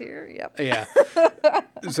glasses here. Yep. Yeah.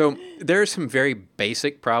 So there are some very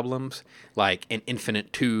basic problems like an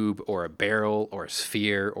infinite tube or a barrel or a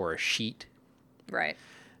sphere or a sheet. Right.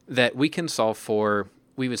 That we can solve for,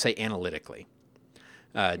 we would say, analytically.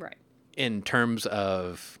 Right. In terms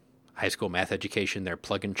of high school math education, they're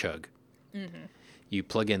plug and chug. Mm-hmm. You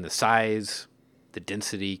plug in the size, the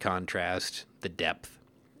density contrast, the depth,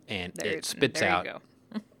 and it spits out. You go.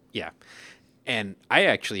 Yeah. And I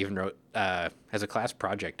actually even wrote, as a class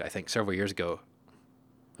project, I think several years ago,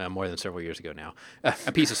 more than several years ago now,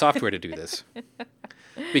 a piece of software to do this.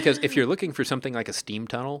 Because if you're looking for something like a steam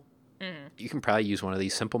tunnel, you can probably use one of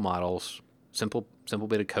these simple models, simple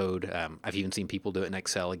bit of code. I've even seen people do it in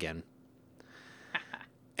Excel again.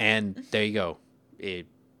 And there you go.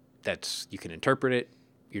 You can interpret it.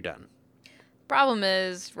 You're done. Problem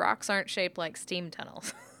is, rocks aren't shaped like steam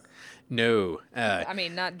tunnels. No. I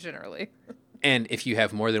mean, not generally. And if you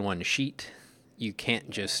have more than one sheet, you can't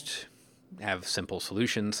just have simple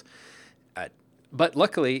solutions. But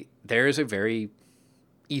luckily, there is a very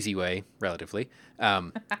easy way, relatively,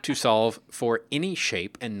 to solve for any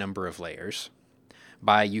shape and number of layers.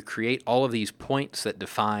 You create all of these points that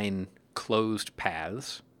define closed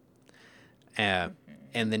paths. And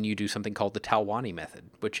then you do something called the Talwani method,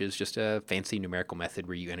 which is just a fancy numerical method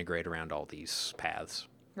where you integrate around all these paths.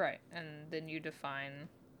 Right, and then you define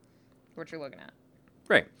what you're looking at.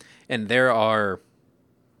 Right, and I'm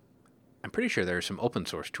pretty sure there are some open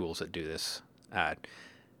source tools that do this.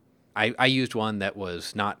 I used one that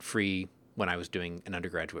was not free when I was doing an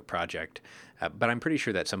undergraduate project, but I'm pretty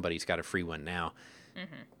sure that somebody's got a free one now.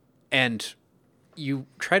 Mm-hmm. And you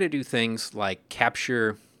try to do things like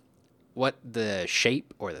capture what the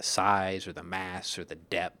shape or the size or the mass or the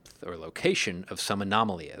depth or location of some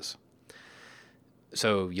anomaly is.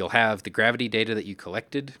 So you'll have the gravity data that you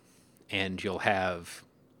collected, and you'll have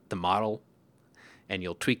the model, and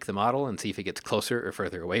you'll tweak the model and see if it gets closer or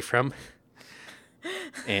further away from.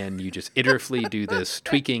 And you just iteratively do this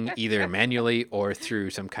tweaking either manually or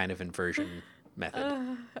through some kind of inversion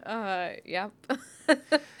method. Yep.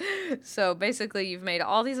 So basically, you've made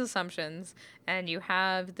all these assumptions, and you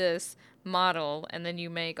have this model, and then you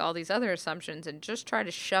make all these other assumptions and just try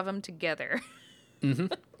to shove them together.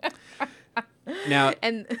 Now,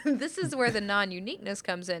 And this is where the non-uniqueness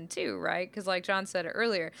comes in too, right? Because like John said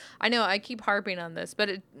earlier, I know I keep harping on this, but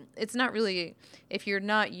it's not really, if you're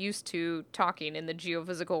not used to talking in the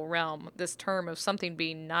geophysical realm, this term of something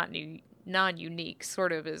being non-unique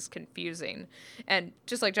sort of is confusing. And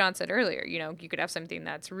just like John said earlier, you could have something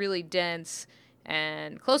that's really dense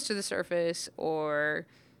and close to the surface, or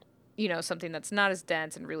something that's not as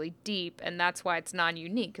dense and really deep, and that's why it's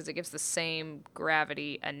non-unique, because it gives the same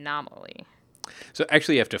gravity anomaly. so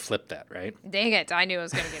actually you have to flip that, right? Dang it, I knew I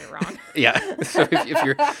was going to get it wrong. Yeah. So if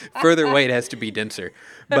you're further away, it has to be denser,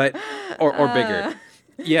 but or bigger.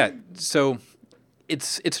 Yeah. So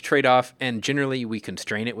it's a trade-off, and generally we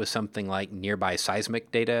constrain it with something like nearby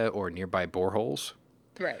seismic data or nearby boreholes,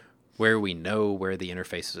 Right. where we know where the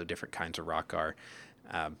interfaces of different kinds of rock are.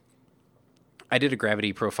 I did a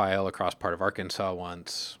gravity profile across part of Arkansas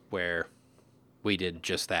once where we did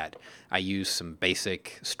just that. I used some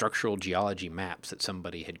basic structural geology maps that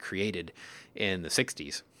somebody had created in the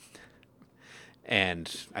 60s.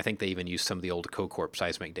 And I think they even used some of the old CoCorp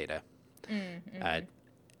seismic data.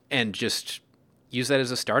 And just use that as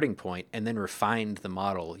a starting point, and then refined the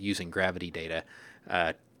model using gravity data.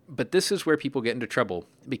 But this is where people get into trouble,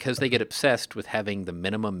 because they get obsessed with having the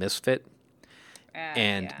minimum misfit.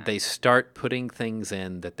 And they start putting things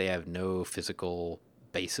in that they have no physical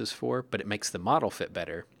basis for, but it makes the model fit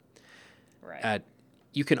better. Right.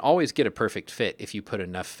 You can always get a perfect fit if you put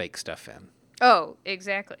enough fake stuff in. Oh,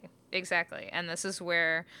 exactly. Exactly. And this is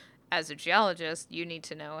where, as a geologist, you need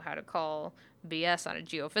to know how to call BS on a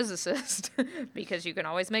geophysicist, because you can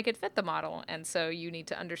always make it fit the model. And so you need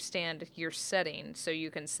to understand your setting so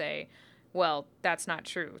you can say, well, that's not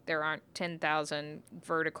true. There aren't 10,000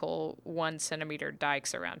 vertical 1 centimeter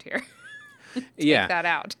dikes around here. Take that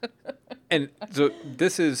out. And so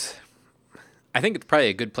this is, I think it's probably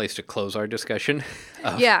a good place to close our discussion.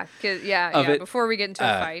 Before we get into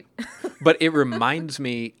a fight. But it reminds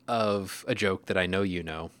me of a joke that I know you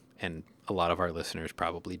know, and a lot of our listeners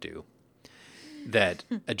probably do, that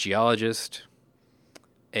a geologist,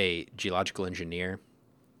 a geological engineer,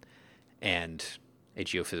 and a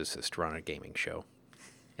geophysicist run a gaming show.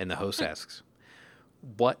 And the host asks,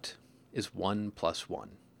 what is 1 + 1?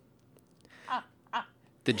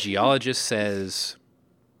 The geologist says,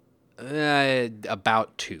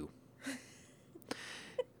 about 2.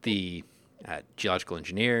 The geological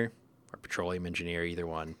engineer or petroleum engineer, either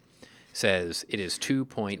one, says it is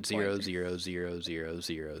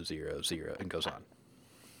 2.00000000, and goes on.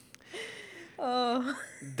 Oh.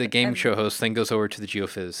 The game show host then goes over to the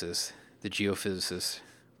geophysicist. The geophysicist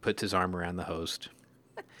puts his arm around the host,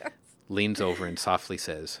 leans over, and softly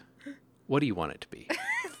says, what do you want it to be?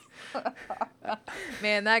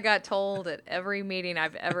 Man, that got told at every meeting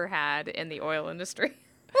I've ever had in the oil industry.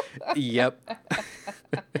 Yep.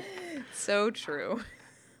 So true.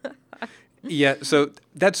 Yeah, so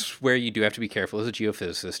that's where you do have to be careful as a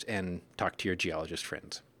geophysicist and talk to your geologist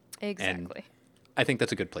friends. Exactly. And I think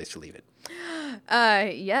that's a good place to leave it.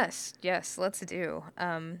 Yes, let's do.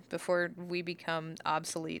 Before we become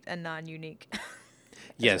obsolete and non-unique.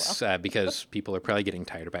 Yes, because people are probably getting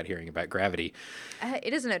tired about hearing about gravity.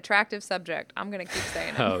 It is an attractive subject. I'm going to keep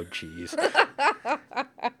saying it. Oh, jeez.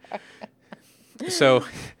 So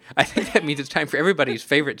I think that means it's time for everybody's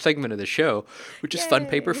favorite segment of the show, which is Fun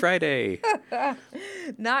Paper Friday.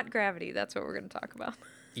 Not gravity. That's what we're going to talk about.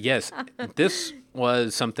 Yes, this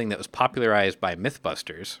was something that was popularized by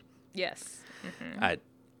Mythbusters. Yes. Mm-hmm.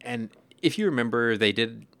 And if you remember, they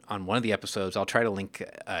did on one of the episodes, I'll try to link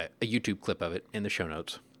a YouTube clip of it in the show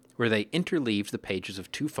notes, where they interleaved the pages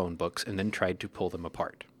of 2 phone books and then tried to pull them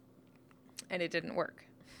apart. And it didn't work.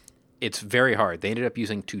 It's very hard. They ended up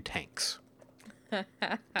using 2 tanks to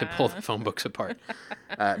pull the phone books apart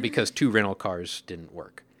because 2 rental cars didn't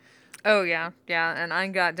work. Oh, yeah. And I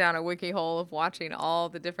got down a wiki hole of watching all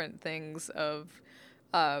the different things of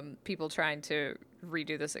people trying to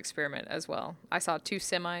redo this experiment as well. I saw 2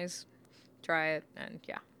 semis try it, and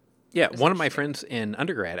yeah. Yeah, one of my friends in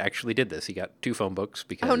undergrad actually did this. He got 2 phone books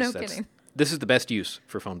because This is the best use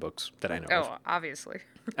for phone books that I know of. Oh, obviously.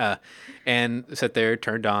 And sat there,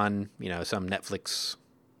 turned on, some Netflix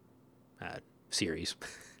series,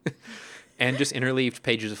 and just interleaved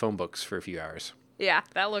pages of phone books for a few hours. Yeah,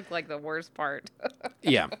 that looked like the worst part.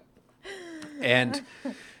 Yeah. And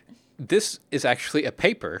this is actually a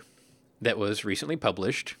paper that was recently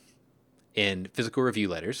published in Physical Review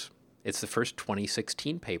Letters. It's the first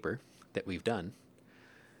 2016 paper that we've done.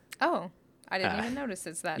 Oh, I didn't even notice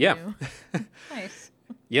it's that yeah. new. Nice.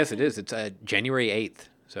 Yes, it is. It's January 8th,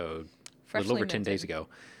 so a Freshly little over 10 minted. days ago.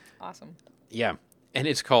 Awesome. Yeah. And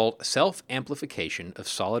it's called Self-Amplification of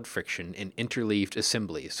Solid Friction in Interleaved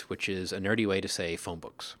Assemblies, which is a nerdy way to say phone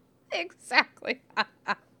books. Exactly.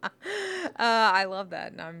 I love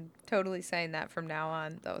that, and I'm totally saying that from now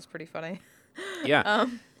on. That was pretty funny. Yeah.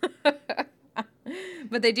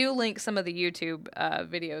 But they do link some of the YouTube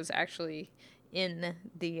videos actually in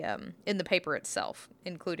the paper itself,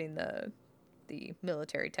 including the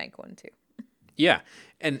military tank one too. Yeah.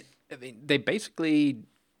 And I mean, they basically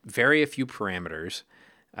vary a few parameters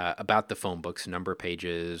about the phone books, number of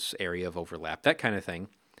pages, area of overlap, that kind of thing.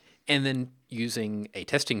 And then using a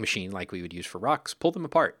testing machine like we would use for rocks, pull them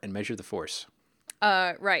apart and measure the force.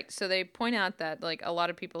 Right. So they point out that like a lot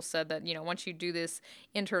of people said that, once you do this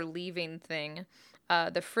interleaving thing,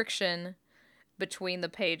 the friction between the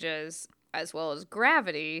pages as well as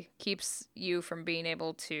gravity keeps you from being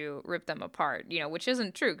able to rip them apart, which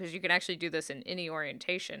isn't true because you can actually do this in any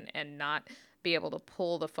orientation and not be able to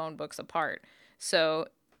pull the phone books apart. So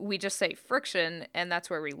we just say friction, and that's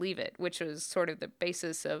where we leave it, which was sort of the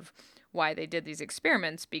basis of why they did these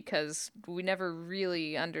experiments, because we never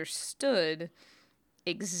really understood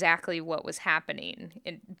exactly what was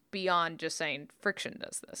happening beyond just saying friction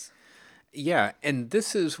does this. Yeah, and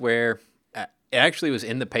this is where it actually was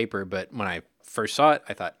in the paper, but when I first saw it,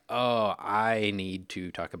 I thought, oh, I need to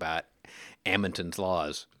talk about Amundsen's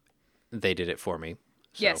laws. They did it for me.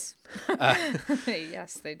 So, yes.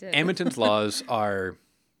 Yes, they did. Amundsen's laws are,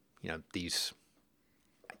 these,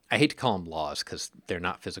 I hate to call them laws because they're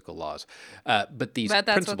not physical laws, but these But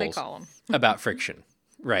that's principles what they call them. about friction,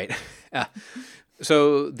 right?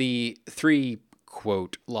 So the three,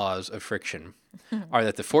 quote, laws of friction are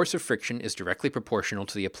that the force of friction is directly proportional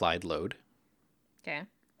to the applied load.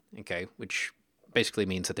 Okay, which basically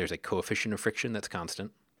means that there's a coefficient of friction that's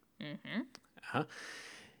constant.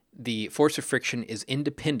 The force of friction is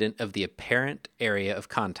independent of the apparent area of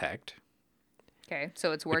contact. Okay,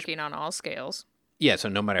 so it's working on all scales. Yeah, so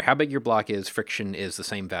no matter how big your block is, friction is the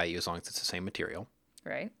same value as long as it's the same material.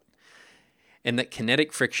 Right. And that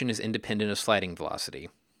kinetic friction is independent of sliding velocity,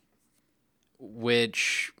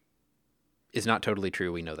 which is not totally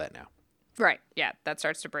true. We know that now. Right. Yeah, that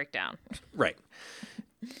starts to break down. Right.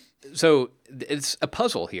 So it's a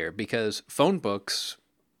puzzle here because phone books,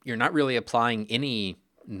 you're not really applying any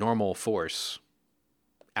normal force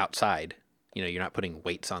outside. You're not putting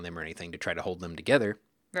weights on them or anything to try to hold them together.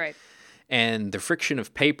 Right. And the friction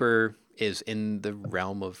of paper is in the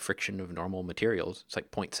realm of friction of normal materials. It's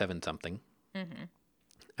like 0.7 something.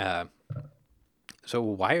 So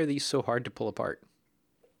why are these so hard to pull apart?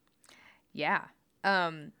 Yeah.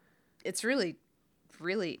 It's really,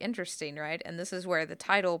 really interesting, right? And this is where the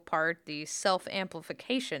title part, the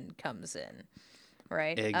self-amplification, comes in,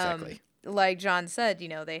 right? Exactly. Like John said,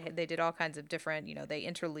 they did all kinds of different, they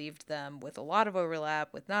interleaved them with a lot of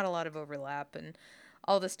overlap, with not a lot of overlap, and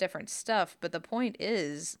all this different stuff. But the point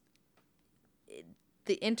is,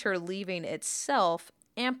 the interleaving itself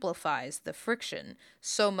amplifies the friction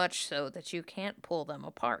so much so that you can't pull them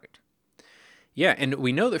apart. Yeah, and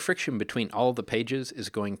we know the friction between all the pages is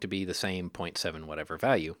going to be the same 0.7 whatever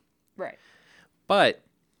value. Right. But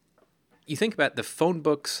you think about the phone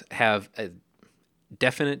books have a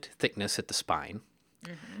definite thickness at the spine,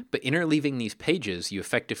 but interleaving these pages, you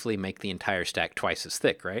effectively make the entire stack twice as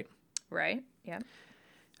thick, right? Right, yeah.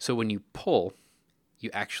 So when you pull, you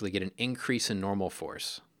actually get an increase in normal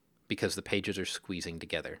force because the pages are squeezing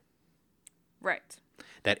together. Right.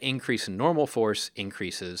 That increase in normal force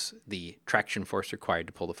increases the traction force required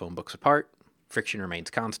to pull the phone books apart. Friction remains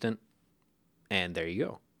constant, and there you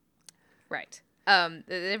go. Right.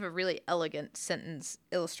 They have a really elegant sentence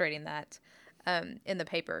illustrating that in the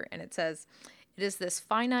paper, and it says, "It is this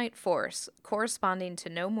finite force corresponding to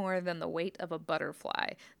no more than the weight of a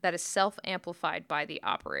butterfly that is self-amplified by the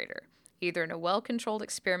operator, either in a well-controlled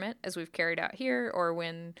experiment, as we've carried out here, or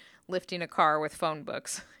when lifting a car with phone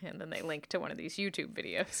books." And then they link to one of these YouTube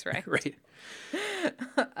videos, right? Right.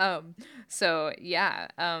 So, yeah,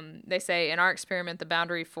 they say, in our experiment, the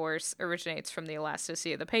boundary force originates from the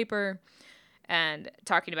elasticity of the paper, and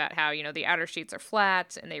talking about how, the outer sheets are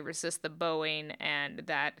flat and they resist the bowing, and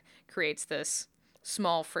that creates this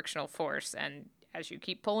small frictional force. And as you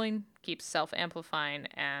keep pulling, keeps self-amplifying,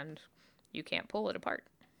 and you can't pull it apart.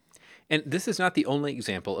 And this is not the only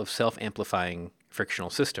example of self-amplifying frictional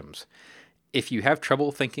systems. If you have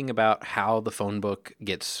trouble thinking about how the phone book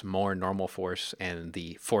gets more normal force and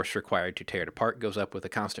the force required to tear it apart goes up with a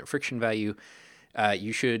constant friction value,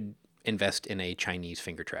 you should invest in a Chinese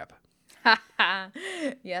finger trap.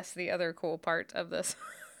 Yes, the other cool part of this.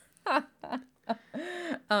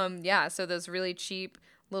 So those really cheap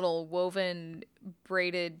little woven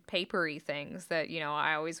braided papery things that,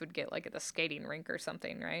 I always would get like at the skating rink or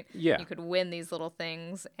something, right? Yeah. You could win these little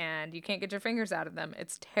things and you can't get your fingers out of them.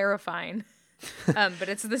 It's terrifying. But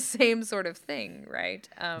it's the same sort of thing, right?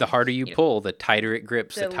 The harder you pull, the tighter it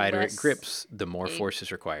grips. The tighter less it grips, the more force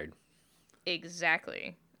is required.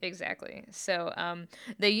 Exactly. So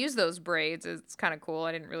they use those braids. It's kind of cool.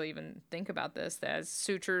 I didn't really even think about this as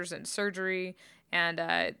sutures and surgery. And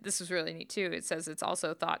this is really neat, too. It says it's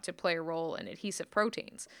also thought to play a role in adhesive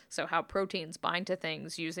proteins. So how proteins bind to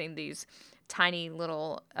things using these tiny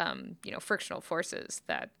little, frictional forces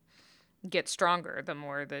that get stronger the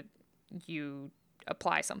more that you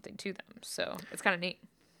apply something to them. So it's kind of neat.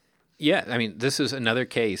 Yeah, I mean, this is another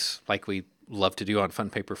case, like we love to do on Fun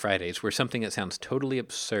Paper Fridays, where something that sounds totally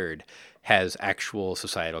absurd has actual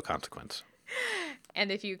societal consequence.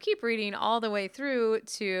 And if you keep reading all the way through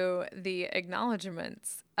to the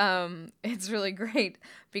acknowledgments, it's really great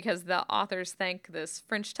because the authors thank this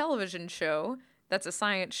French television show that's a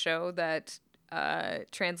science show that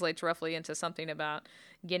translates roughly into something about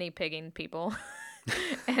guinea pigging people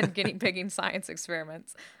and guinea pigging science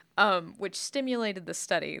experiments, which stimulated the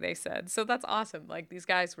study, they said. So that's awesome. Like, these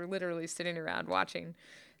guys were literally sitting around watching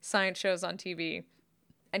science shows on TV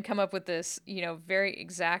and come up with this, very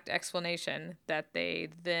exact explanation that they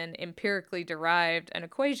then empirically derived an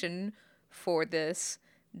equation for this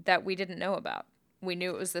that we didn't know about. We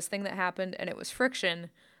knew it was this thing that happened and it was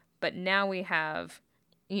friction, but now we have,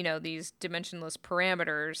 these dimensionless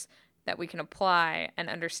parameters that we can apply and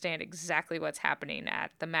understand exactly what's happening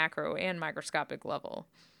at the macro and microscopic level.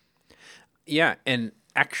 Yeah, and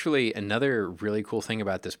actually another really cool thing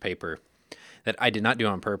about this paper that I did not do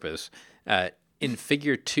on purpose, in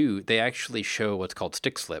figure 2, they actually show what's called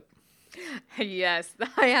stick slip. Yes,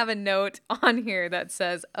 I have a note on here that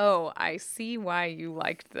says, "Oh, I see why you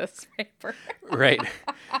liked this paper." Right.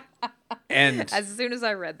 And as soon as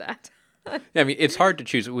I read that. I mean, it's hard to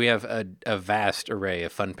choose. We have a vast array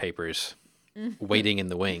of fun papers waiting in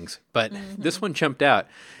the wings, but this one jumped out.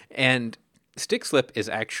 And stick slip is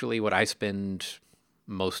actually what I spend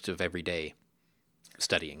most of every day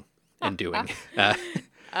studying and doing.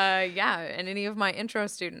 And any of my intro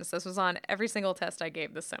students, this was on every single test I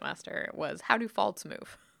gave this semester, was how do faults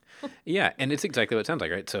move? Yeah, and it's exactly what it sounds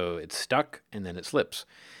like, right? So it's stuck and then it slips.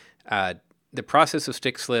 The process of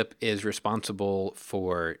stick slip is responsible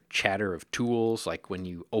for chatter of tools, like when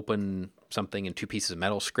you open something and two pieces of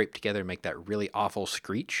metal scrape together and make that really awful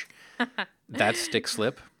screech. That's stick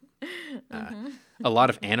slip. A lot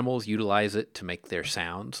of animals utilize it to make their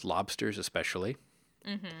sounds, lobsters especially.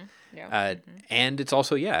 And it's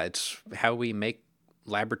also, it's how we make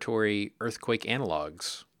laboratory earthquake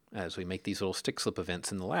analogs as we make these little stick slip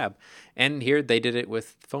events in the lab. And here they did it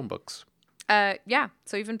with phone books.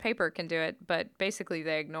 So even paper can do it, but basically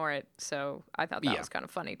they ignore it. So I thought that was kind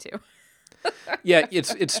of funny too. Yeah,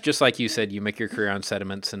 it's just like you said, you make your career on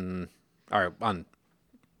sediments or on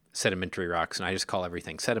sedimentary rocks, and I just call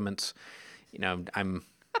everything sediments. I'm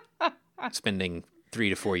spending 3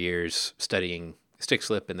 to 4 years studying stick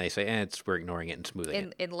slip, and they say, we're ignoring it and smoothing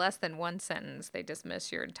it. In less than one sentence, they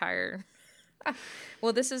dismiss your entire...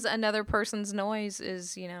 Well, this is another person's noise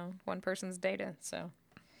is, one person's data, so...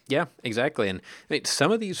 Yeah, exactly. And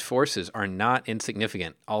some of these forces are not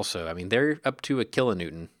insignificant also. I mean, they're up to a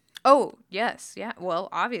kilonewton. Oh, yes. Yeah. Well,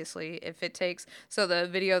 obviously, if it takes... So the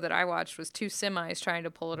video that I watched was 2 semis trying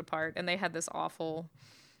to pull it apart, and they had this awful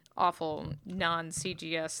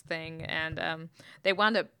non-CGS thing, and they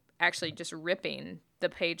wound up actually just ripping the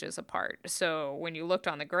pages apart. So when you looked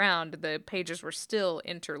on the ground, the pages were still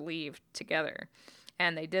interleaved together.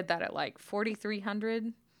 And they did that at like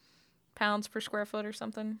 4,300 pounds per square foot or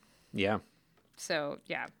something. Yeah. So,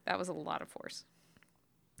 yeah, that was a lot of force.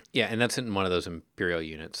 Yeah, and that's in one of those imperial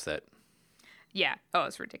units that... Yeah. Oh,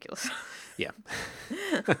 it's ridiculous. Yeah.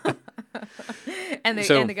 And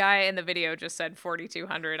the guy in the video just said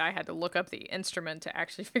 4,200. I had to look up the instrument to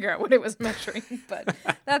actually figure out what it was measuring, but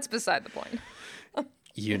that's beside the point.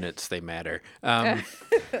 Units, they matter.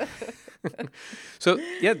 So,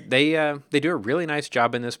 yeah, they do a really nice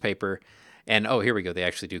job in this paper And here we go. They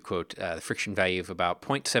actually do quote the friction value of about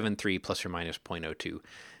 0.73 plus or minus 0.02.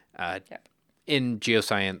 Yep. In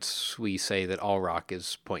geoscience, we say that all rock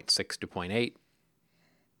is 0.6 to 0.8.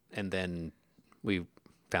 And then we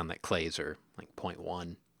found that clays are like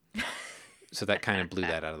 0.1. So that kind of blew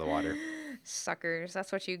that out of the water. Suckers.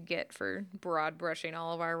 That's what you get for broad brushing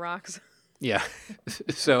all of our rocks. Yeah.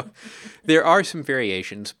 So there are some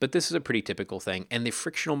variations, but this is a pretty typical thing. And the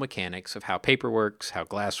frictional mechanics of how paper works, how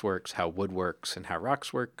glass works, how wood works, and how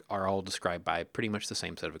rocks work are all described by pretty much the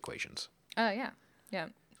same set of equations. Yeah.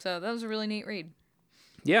 So that was a really neat read.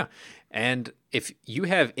 Yeah. And if you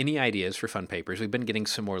have any ideas for fun papers, we've been getting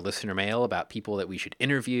some more listener mail about people that we should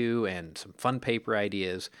interview and some fun paper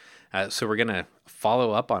ideas. So we're going to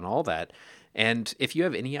follow up on all that. And if you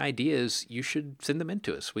have any ideas, you should send them in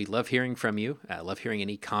to us. We love hearing from you. Love hearing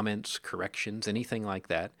any comments, corrections, anything like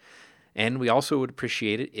that. And we also would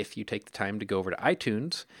appreciate it if you take the time to go over to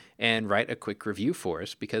iTunes and write a quick review for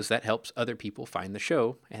us, because that helps other people find the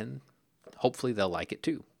show, and hopefully they'll like it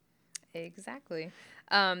too. Exactly.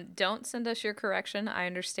 Don't send us your correction. I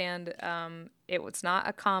understand it's not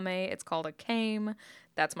a kame. It's called a kame.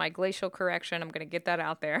 That's my glacial correction. I'm going to get that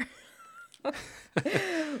out there.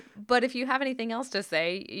 But if you have anything else to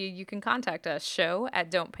say, you can contact us,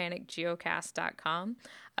 show@don'tpanicgeocast.com.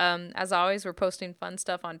 As always, we're posting fun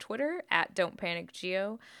stuff on Twitter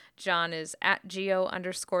 @don'tpanicgeo. John is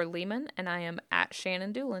 @geo_Lehman, and I am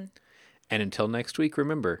 @Shannon Doolin. And until next week,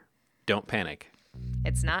 remember, don't panic.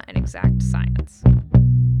 It's not an exact science.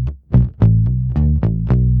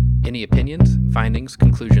 Any opinions, findings,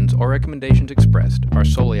 conclusions, or recommendations expressed are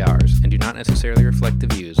solely ours and do not necessarily reflect the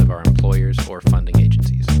views of our employers or funding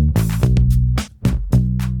agencies.